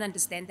they don't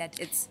understand that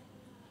it's.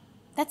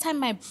 That time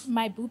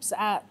my boobs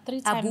are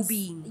 3 times.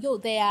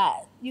 Boobing. They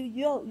are.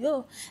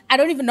 Yo. I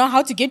don't even know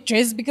how to get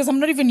dressed because I'm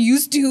not even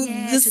used to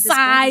the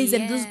size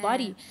and this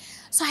body.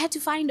 So I had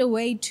to find a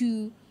way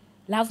to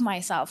love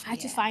myself. I had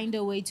to find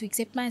a way to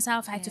accept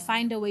myself. I had to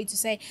find a way to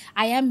say,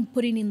 I am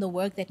putting in the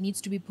work that needs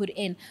to be put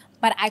in,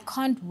 but I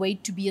can't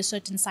wait to be a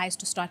certain size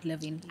to start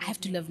living. I have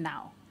to live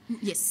now.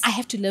 Yes. I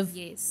have to live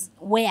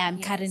where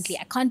I'm currently.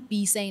 I can't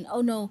be saying,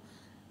 oh no,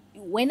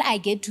 when I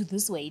get to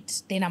this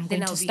weight, then I'm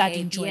going I'll to be start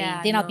happy. enjoying.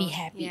 Yeah, then I'll no, be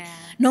happy. yeah.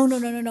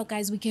 No,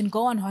 guys, we can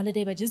go on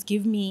holiday, but just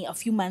give me a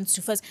few months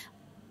to first.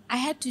 I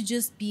had to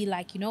just be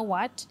like, you know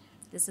what?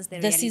 This is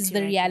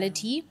the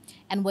reality,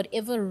 and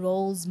whatever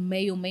roles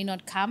may or may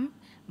not come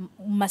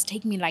must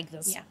take me like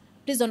this. Yeah.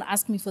 Please don't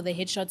ask me for the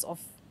headshots of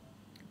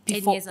 10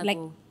 before. years Like,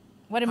 ago.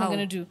 what am I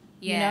gonna do?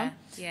 Yeah, You know.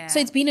 yeah. So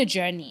it's been a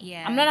journey.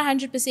 Yeah. I'm not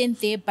 100%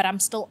 there, but I'm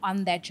still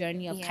on that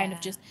journey of kind of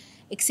Yeah. just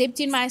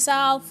accepting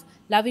myself,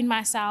 loving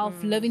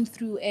myself, living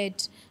through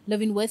it,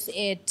 living with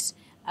it.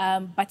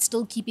 But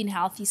still keeping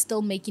healthy,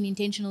 still making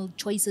intentional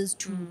choices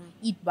to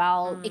eat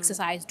well,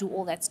 exercise, do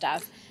all that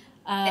stuff.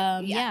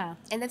 Yeah.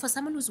 And then for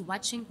someone who's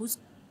watching, who's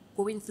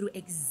going through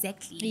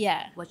exactly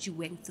Yeah. what you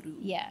went through,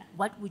 Yeah.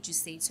 what would you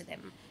say to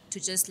them to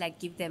just like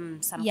give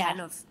them some Yeah.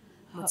 kind of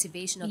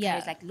motivation or Yeah.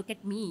 courage? Like, look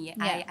at me,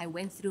 Yeah. I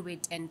went through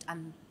it and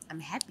I'm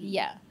happy.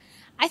 Yeah.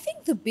 I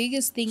think the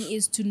biggest thing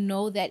is to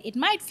know that it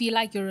might feel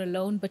like you're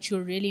alone, but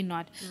you're really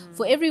not.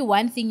 For every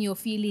one thing you're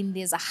feeling,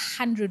 there's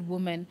 100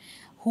 women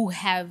who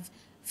have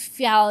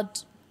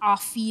felt, are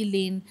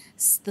feeling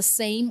the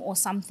same or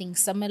something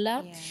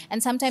similar. Yeah.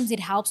 And sometimes it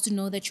helps to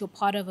know that you're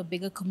part of a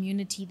bigger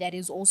community that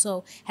has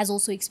also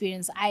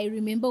experienced. I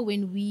remember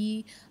when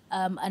we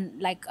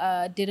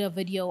did a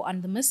video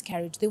on the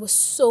miscarriage, there were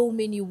so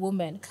many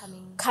women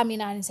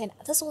coming out and saying,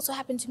 this also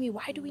happened to me.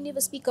 Why do we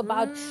never speak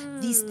about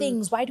these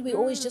things? Why do we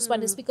always just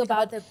want to speak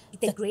about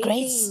the great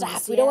things,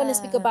 stuff? We don't want to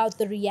yeah. speak about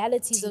the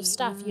realities of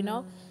stuff, you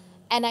know?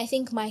 And I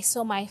think my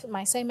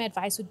same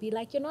advice would be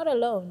like, you're not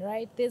alone,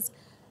 right? There's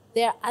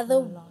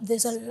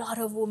a lot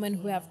of women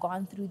who have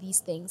gone through these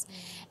things.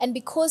 And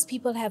because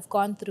people have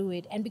gone through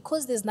it, and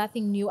because there's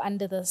nothing new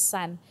under the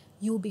sun,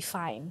 you'll be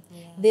fine.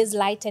 There's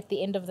light at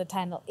the end of the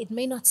tunnel. It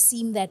may not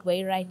seem that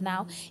way right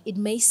now. It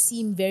may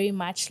seem very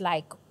much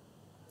like,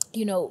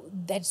 you know,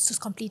 that's just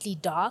completely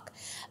dark.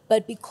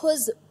 But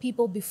because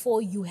people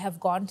before you have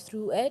gone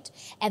through it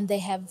and they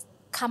have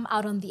come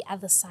out on the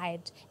other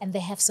side and they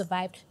have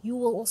survived, you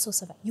will also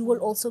survive. You will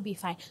also be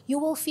fine. You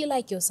will feel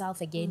like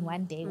yourself again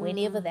one day,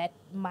 whenever that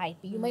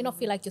might be. You may not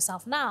feel like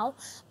yourself now,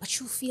 but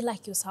you'll feel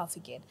like yourself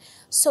again.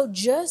 So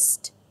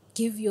just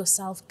give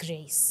yourself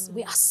grace.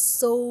 We are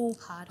so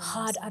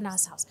hard on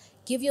ourselves.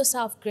 Give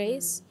yourself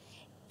grace.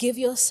 Give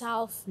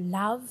yourself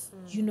love,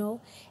 you know.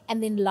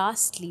 And then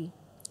lastly,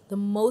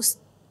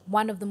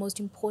 one of the most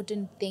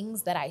important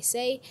things that I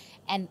say,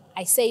 and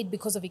I say it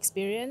because of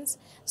experience,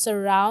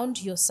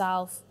 surround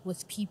yourself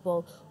with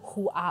people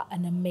who are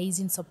an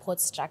amazing support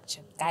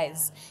structure.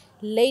 Guys,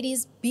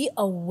 ladies, be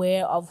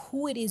aware of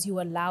who it is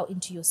you allow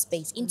into your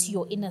space, into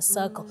your inner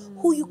circle,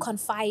 who you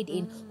confide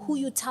in, who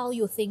you tell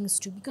your things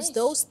to, because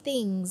those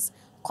things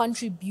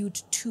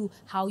contribute to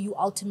how you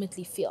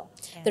ultimately feel.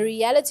 The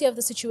reality of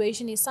the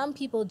situation is some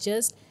people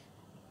just,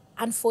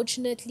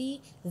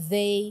 unfortunately,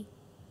 they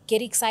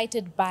get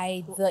excited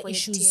by the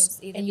issues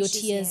and your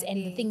tears and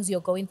the things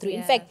you're going through.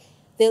 In fact,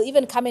 they'll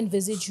even come and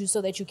visit you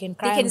so that you can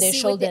cry on their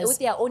shoulders. With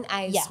their own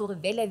eyes. Yeah.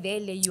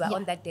 You are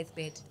on that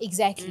deathbed.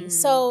 Exactly.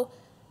 So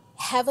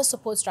have a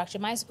support structure.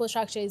 My support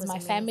structure is my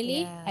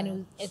family, yeah.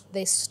 and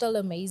they're still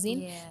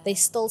amazing. Yeah. They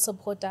still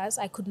support us.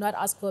 I could not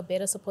ask for a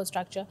better support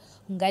structure.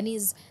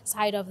 Ngani's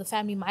side of the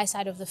family, my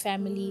side of the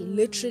family,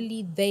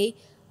 literally they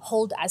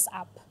hold us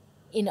up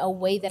in a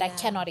way that I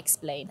cannot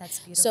explain. That's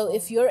beautiful. So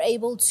if you're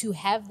able to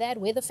have that,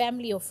 whether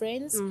family or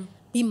friends,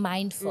 be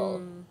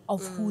mindful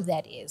of who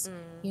that is,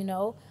 you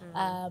know?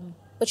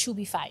 But you'll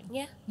be fine.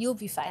 Yeah. You'll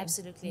be fine.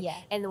 Absolutely. Yeah.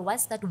 And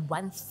what's that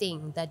one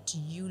thing that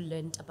you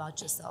learned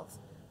about yourself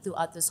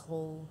throughout this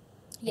whole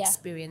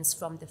experience,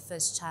 from the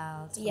first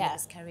child, from the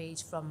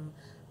miscarriage,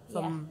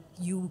 from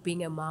you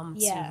being a mom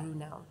to you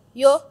now?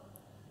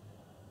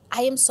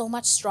 I am so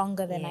much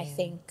stronger than I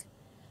think.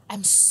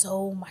 I'm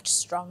so much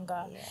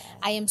stronger.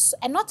 Yeah.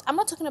 I'm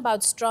not talking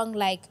about strong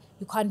like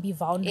you can't be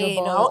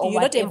vulnerable or you're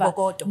whatever.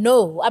 Not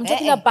no, I'm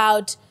talking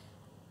about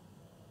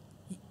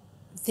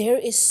there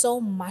is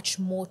so much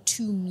more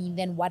to me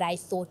than what I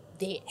thought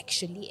there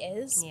actually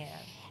is. Yeah.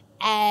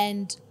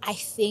 And I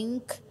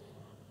think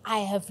I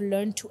have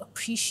learned to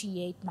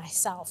appreciate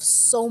myself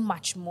so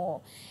much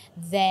more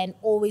than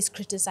always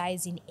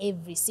criticizing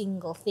every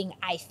single thing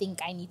I think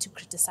I need to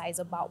criticize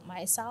about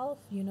myself,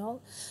 you know?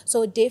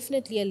 So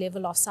definitely a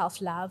level of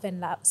self-love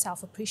and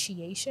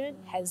self-appreciation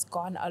has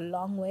gone a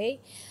long way.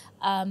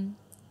 And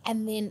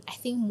then I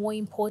think more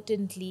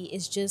importantly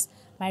is just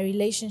my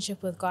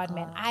relationship with God,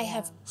 man. I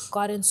have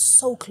gotten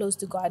so close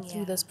to God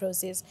through this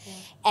process. Yeah.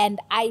 And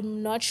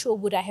I'm not sure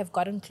would I have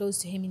gotten close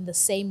to him in the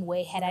same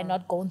way had I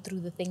not gone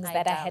through the things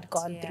I had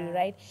gone through,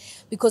 right?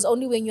 Because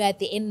only when you're at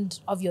the end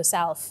of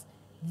yourself,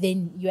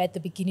 then you're at the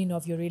beginning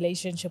of your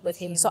relationship with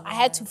him. So I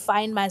had to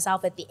find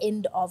myself at the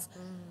end of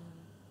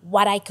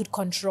what I could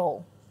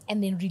control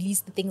and then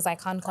release the things I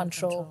can't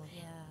control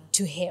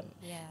to him.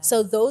 Yeah.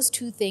 So those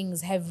two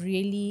things have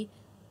really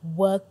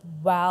worked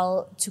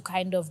well to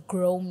kind of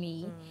grow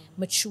me,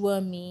 mature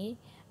me.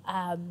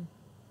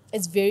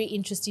 It's very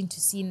interesting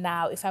to see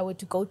now if I were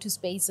to go to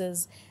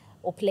spaces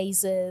or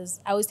places,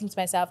 I always think to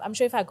myself, I'm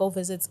sure if I go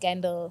visit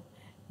Scandal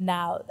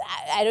now,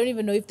 I don't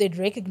even know if they'd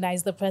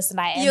recognize the person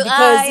I am You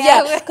because are,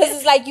 yeah. because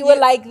it's like you were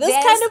like this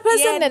Yes, kind of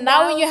person, yeah, and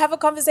now when you have a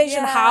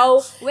conversation, how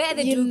where are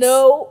the you dukes?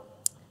 know,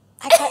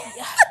 I can't.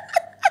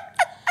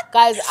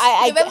 Guys,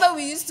 I remember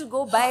we used to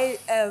go buy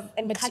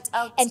and cut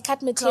out and cut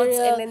clothes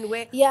material. and then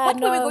wear. Yeah,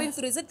 what were we no. going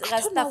through? Is it I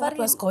don't know what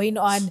was Rastafarian? going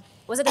on.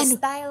 Was it a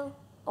style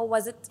or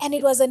was it And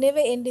it was a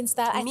never-ending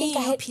style. I me, think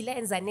I you, had. Pile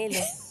and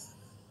Zanele?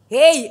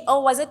 Hey,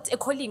 or was it a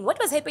calling? What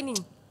was happening?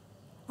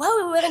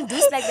 Why we wearing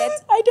dudes like that?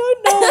 I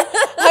don't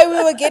know. How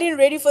we were getting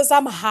ready for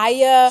some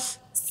higher.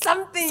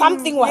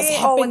 Something was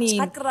happening,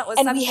 or chakra or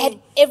and something. we had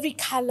every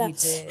color. We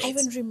did. I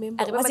even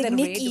remember. I remember was it the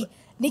Nikki? red.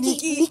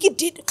 Nikki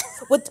did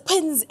with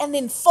pins and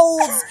then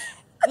folds.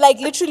 Like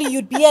literally,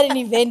 you'd be at an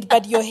event,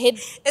 but your head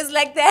It's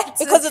like that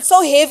because it's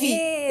so heavy.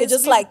 Yes, You're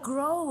just we've like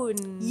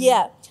grown.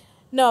 yeah.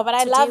 No, but I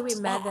Today loved.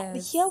 we're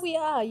mothers. Here we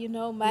are, you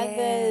know,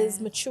 mothers,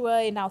 mature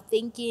in our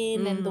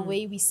thinking and the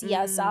way we see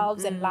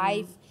ourselves and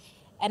life,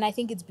 and I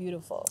think it's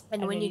beautiful.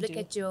 And I when you really look do.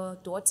 at your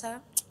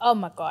daughter, oh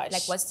my gosh,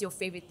 like, what's your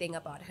favorite thing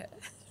about her?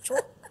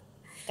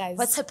 guys,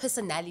 What's her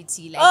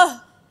personality like?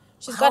 oh,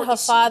 she's how got her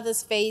is she?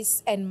 father's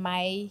face and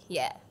my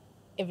Yeah,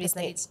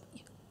 everything.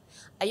 personality.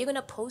 Are you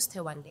gonna post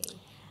her one day?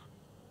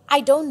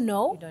 I don't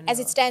know. You don't As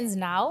know. it stands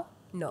now,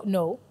 No.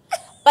 no.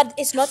 But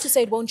it's not to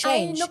say it won't I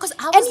change. know, because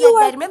I And was you like were-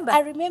 that. Remember? I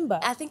remember.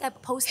 I think I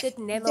posted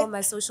Nemo on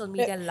my social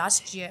media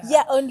last year.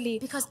 Yeah, only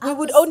Because we I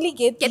would was- only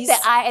get Get these. the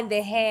eye and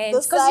the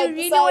hands, because you side,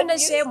 really side, want to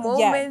you- share yeah.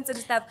 moments and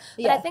stuff.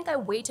 But Yeah. I think I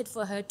waited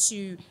for her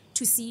to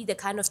see the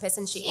kind of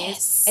person she Yes.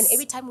 is. And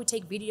every time we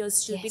take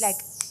videos, she'll be like,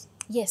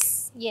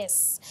 yes.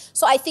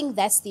 So I think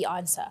that's the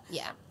answer.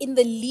 Yeah. In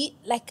the lead,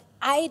 like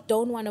I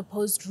don't want to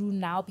post Rue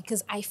now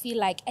because I feel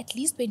like at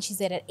least when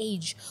she's at an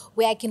age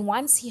where I can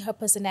one see her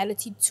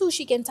personality, two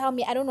she can tell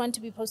me I don't want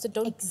to be posted.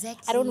 Don't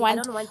Exactly. I don't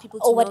want people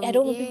to or what know I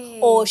don't me. want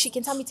people, or she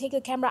can tell me take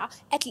the camera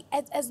out.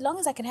 As long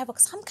as I can have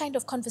some kind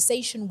of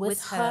conversation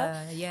with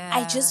her, yeah.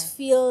 I just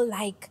feel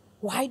like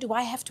why do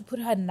I have to put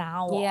her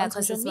now Yeah, on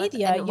because social it's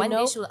media? and you one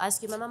know, day she'll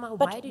ask you, Mama,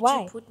 but why did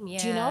why? you put me?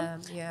 Do you know?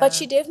 Yeah. But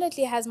she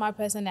definitely has my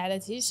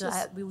personality. So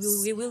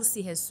we will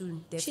see her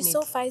soon, definitely. She's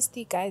so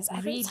feisty, guys.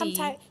 I Really? think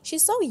sometimes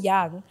she's so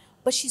young,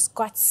 but she's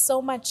got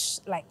so much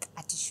like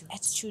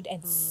attitude.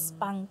 and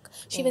spunk.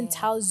 She even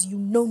tells you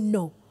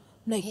no.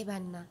 Like Hey,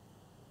 Banna.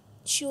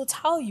 she'll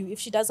tell you if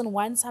she doesn't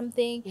want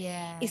something.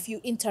 Yeah. If you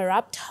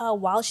interrupt her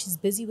while she's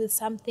busy with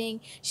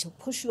something, she'll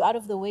push you out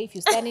of the way. If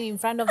you're standing in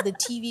front of the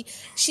TV,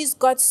 she's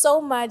got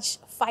so much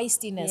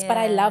feistiness. But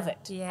I love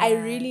it. Yeah. I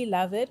really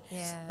love it.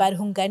 Yeah. But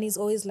Hungani is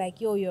always like,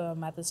 yo, you're a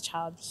mother's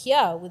child.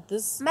 Here with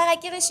this.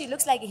 Marakere, she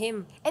looks like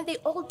him. And they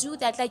all do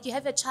that. Like, you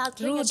have a child,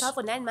 carrying your Rude. child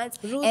for 9 months,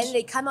 Rude. and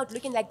they come out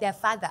looking like their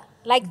father.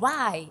 Like,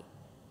 why?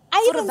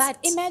 I For even that.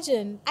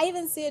 imagine. I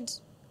even said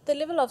the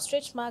level of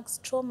stretch marks,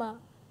 trauma.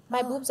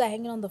 My boobs are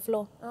hanging on the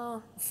floor.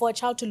 Oh. For a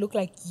child to look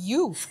like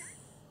you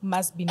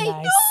must be nice.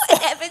 I know,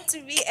 it happened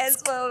to me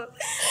as well.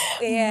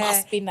 Yeah.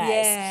 Must be nice.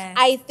 Yeah.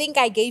 I think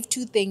I gave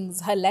two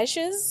things: her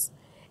lashes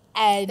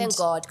and Thank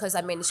God, because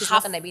I mean, she's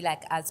half- not going to be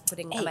like us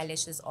putting my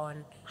lashes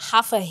on.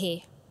 half her hair.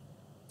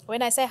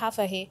 When I say half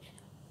her hair,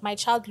 my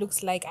child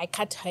looks like I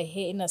cut her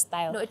hair in a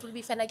style. No, it will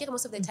be fun. I get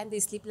most of the time they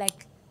sleep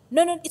like,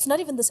 No, it's not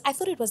even this. I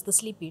thought it was the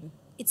sleeping.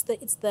 It's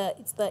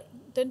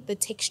the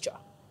texture,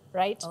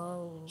 right?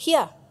 oh,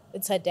 Here,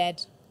 it's her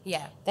dad.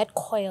 yeah. That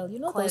coil, you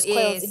know those Yes,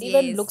 coils. It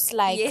even yes, looks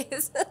like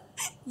yes,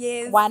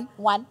 yes. one.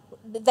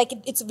 Like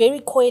it's very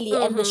coily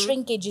and the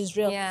shrinkage is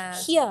real. Yeah.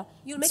 Here,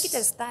 You'll make it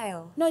a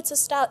style. no, it's a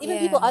style. Even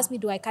Yeah. people ask me,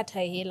 do I cut her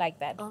hair like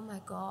that? Oh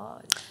my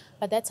God.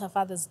 But that's her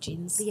father's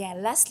genes. Yeah,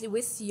 lastly,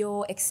 with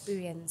your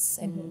experience,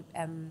 and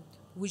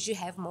would you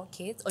have more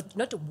kids? Or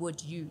not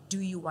would you? Do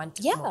you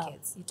want more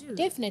kids? You do?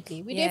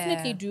 Definitely. We Yeah.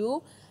 definitely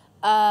do.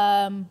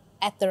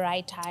 At the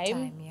right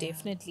time, yeah.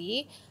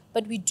 definitely.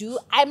 But we do.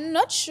 I'm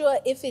not sure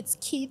if it's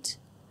kid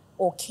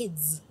or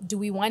kids. Do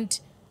we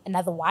want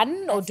another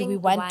one or do we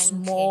think want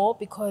one more?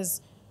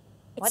 Because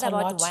What it's a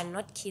about lot. one,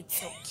 not kids,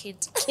 so kid?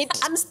 Kid.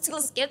 I'm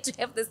still scared to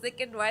have the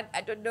second one.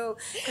 I don't know.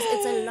 'Cause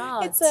it's a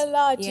lot. It's a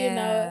lot, you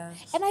know. Yeah.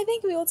 And I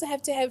think we also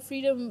have to have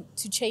freedom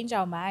to change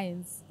our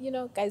minds. You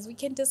know, guys, we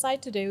can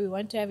decide today we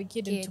want to have a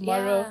kid and Kid,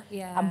 tomorrow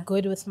yeah. I'm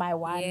good with my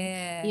one.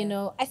 Yeah. You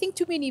know, I think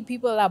too many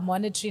people are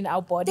monitoring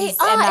our bodies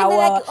are, and and our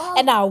they're like, oh,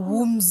 and our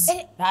wombs.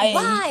 Why?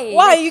 Why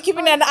Like, are you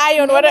keeping an eye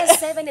on what? Number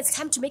 7, it's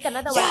time to make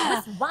another Yeah.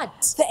 one. With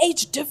what? The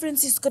age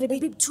difference is going to be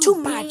too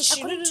big. much.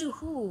 According to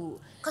who?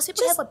 Because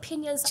people Just- have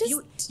opinions.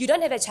 just- You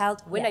don't have a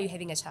child. When are you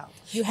having a child?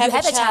 You have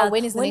a child.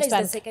 When is the next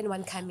one? the second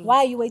one coming? Why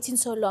are you waiting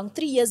so long?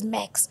 3 years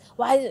max.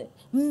 Why?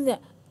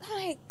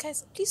 Like,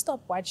 guys, please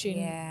stop watching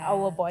Yeah.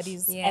 our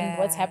bodies and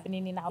what's Yeah.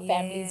 happening in our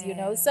families, you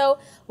know. Yeah. So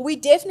we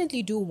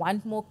definitely do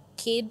want more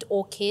kid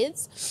or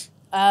kids.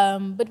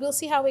 But we'll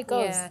see how it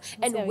goes. Yeah. We'll see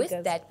And how it with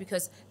goes. that,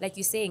 because like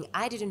you're saying,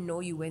 I didn't know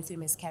you went through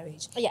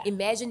miscarriage. Yeah.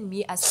 Imagine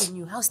me asking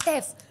you, how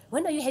Steph,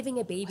 when are you having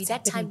a baby? What's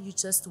that happening? time you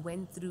just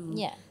went through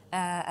Yeah.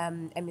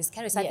 a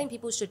miscarriage. So I Yeah. think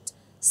people should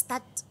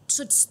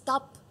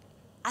stop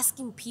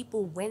asking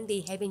people when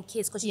they're having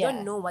kids, because you Yeah.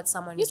 don't know what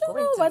someone You is don't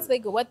going know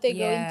through. what they're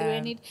going through, Yeah.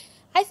 and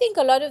I think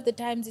a lot of the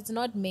times it's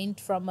not meant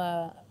from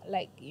a,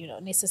 like, you know,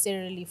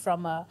 necessarily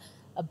from a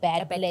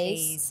bad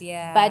place.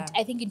 Yeah. But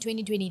I think in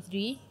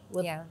 2023,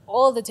 with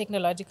all the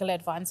technological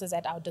advances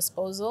at our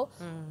disposal,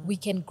 we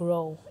can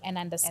grow and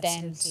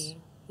understand. Absolutely.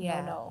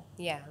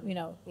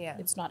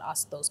 It's not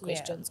asked those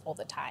questions all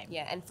the time.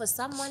 Yeah, and for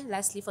someone,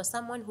 lastly, for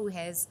someone who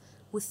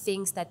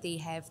thinks that they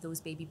have those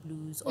baby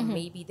blues, or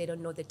maybe they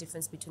don't know the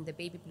difference between the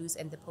baby blues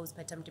and the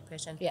postpartum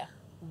depression,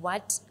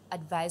 what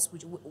advice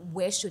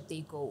where should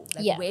they go?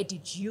 Like, where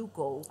did you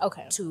go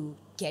to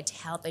get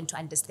help and to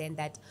understand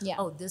that,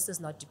 oh, this is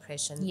not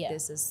depression,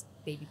 this is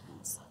baby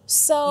blues?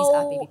 So these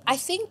are baby blues. I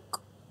think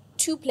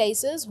 2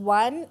 places.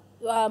 One,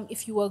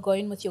 if you were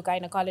going with your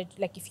gynecologist,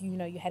 like if you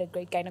had a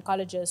great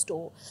gynecologist,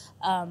 or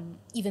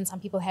even some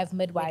people have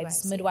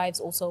midwives. Midwives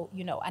also,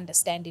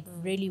 understand it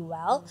really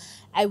well.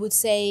 I would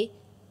say,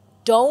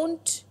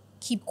 don't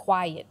keep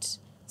quiet.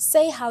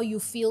 Say how you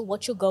feel,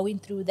 what you're going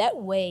through. That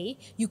way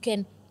you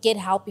can get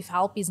help if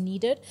help is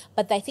needed.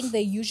 But I think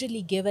they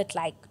usually give it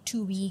like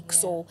 2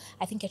 weeks, or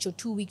I think at your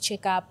 2-week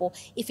checkup, or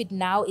if it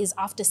now is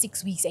after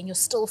 6 weeks and you're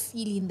still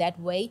feeling that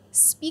way,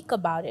 speak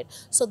about it,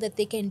 so that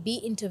there can be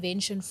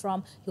intervention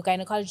from your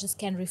gynecologist,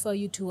 can refer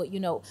you to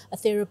a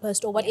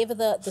therapist, or whatever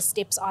the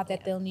steps are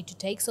that they'll need to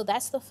take. So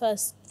that's the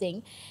first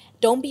thing.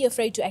 Don't be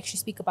afraid to actually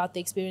speak about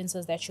the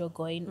experiences that you're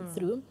going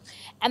through.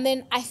 And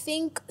then I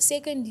think,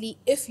 secondly,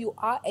 if you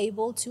are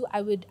able to,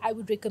 I would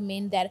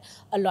recommend that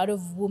a lot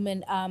of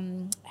women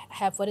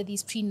have, what are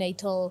these,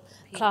 prenatal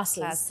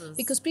classes.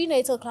 Because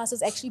prenatal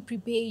classes actually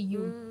prepare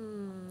you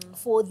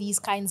for these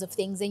kinds of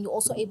things. And you're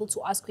also able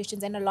to ask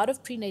questions. And a lot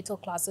of prenatal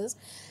classes,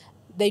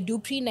 they do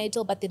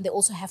prenatal, but then they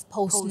also have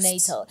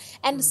postnatal.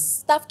 And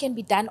stuff can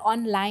be done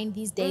online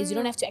these days. You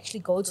don't have to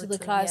actually go to the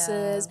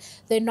classes.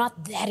 They're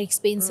not that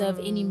expensive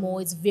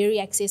anymore. It's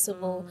very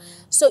accessible.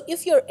 So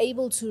if you're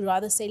able to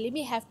rather say, let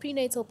me have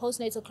prenatal,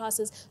 postnatal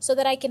classes, so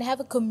that I can have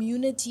a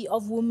community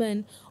of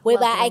women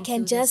whereby I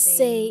can just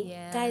say,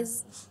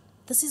 guys,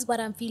 this is what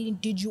I'm feeling.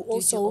 Did you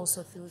also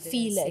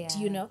feel it?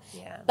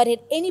 But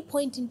at any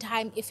point in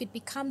time, if it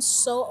becomes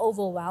so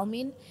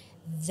overwhelming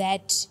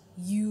that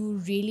you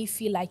really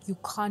feel like you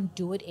can't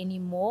do it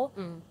anymore,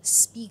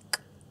 speak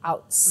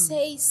out.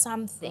 Say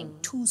something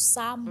to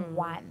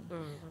someone,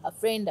 a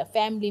friend, a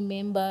family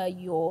member,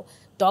 your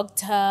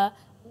doctor,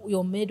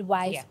 your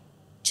midwife.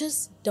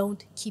 Just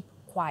don't keep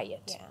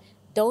quiet.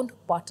 Don't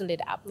bottle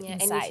it up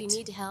inside. And if you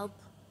need help,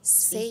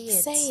 say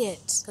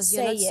it. Because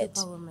you're not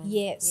superwoman.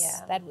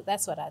 Yes,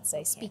 that's what I'd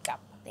say. Speak up.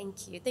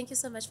 Thank you. Thank you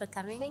so much for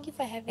coming. Thank you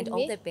for having me. And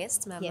all the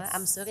best, Mama. Yes.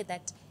 I'm sorry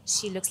that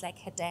she looks like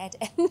her dad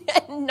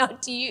and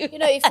not you.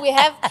 If we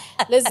have,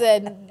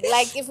 listen,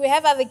 like if we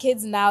have other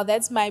kids now,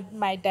 that's my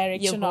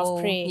direction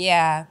of prayer.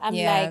 Yeah. I'm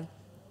like,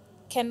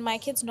 can my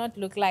kids not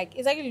look like,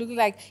 it's actually looking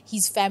like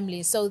his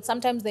family. So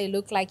sometimes they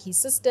look like his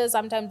sister,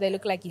 sometimes they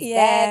look like his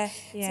dad.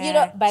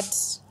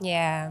 But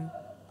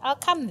I'll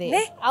come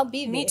there. I'll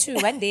be there. Me too,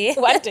 one day.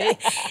 One day.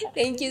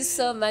 Thank you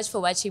so much for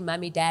watching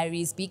Mommy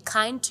Diaries. Be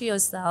kind to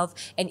yourself.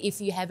 And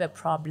if you have a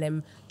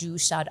problem, do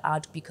shout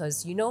out,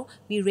 because,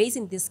 we're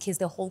raising these kids,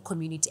 the whole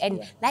community.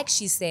 And like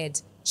she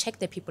said, check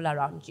the people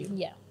around you.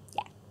 Yeah.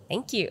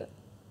 Thank you.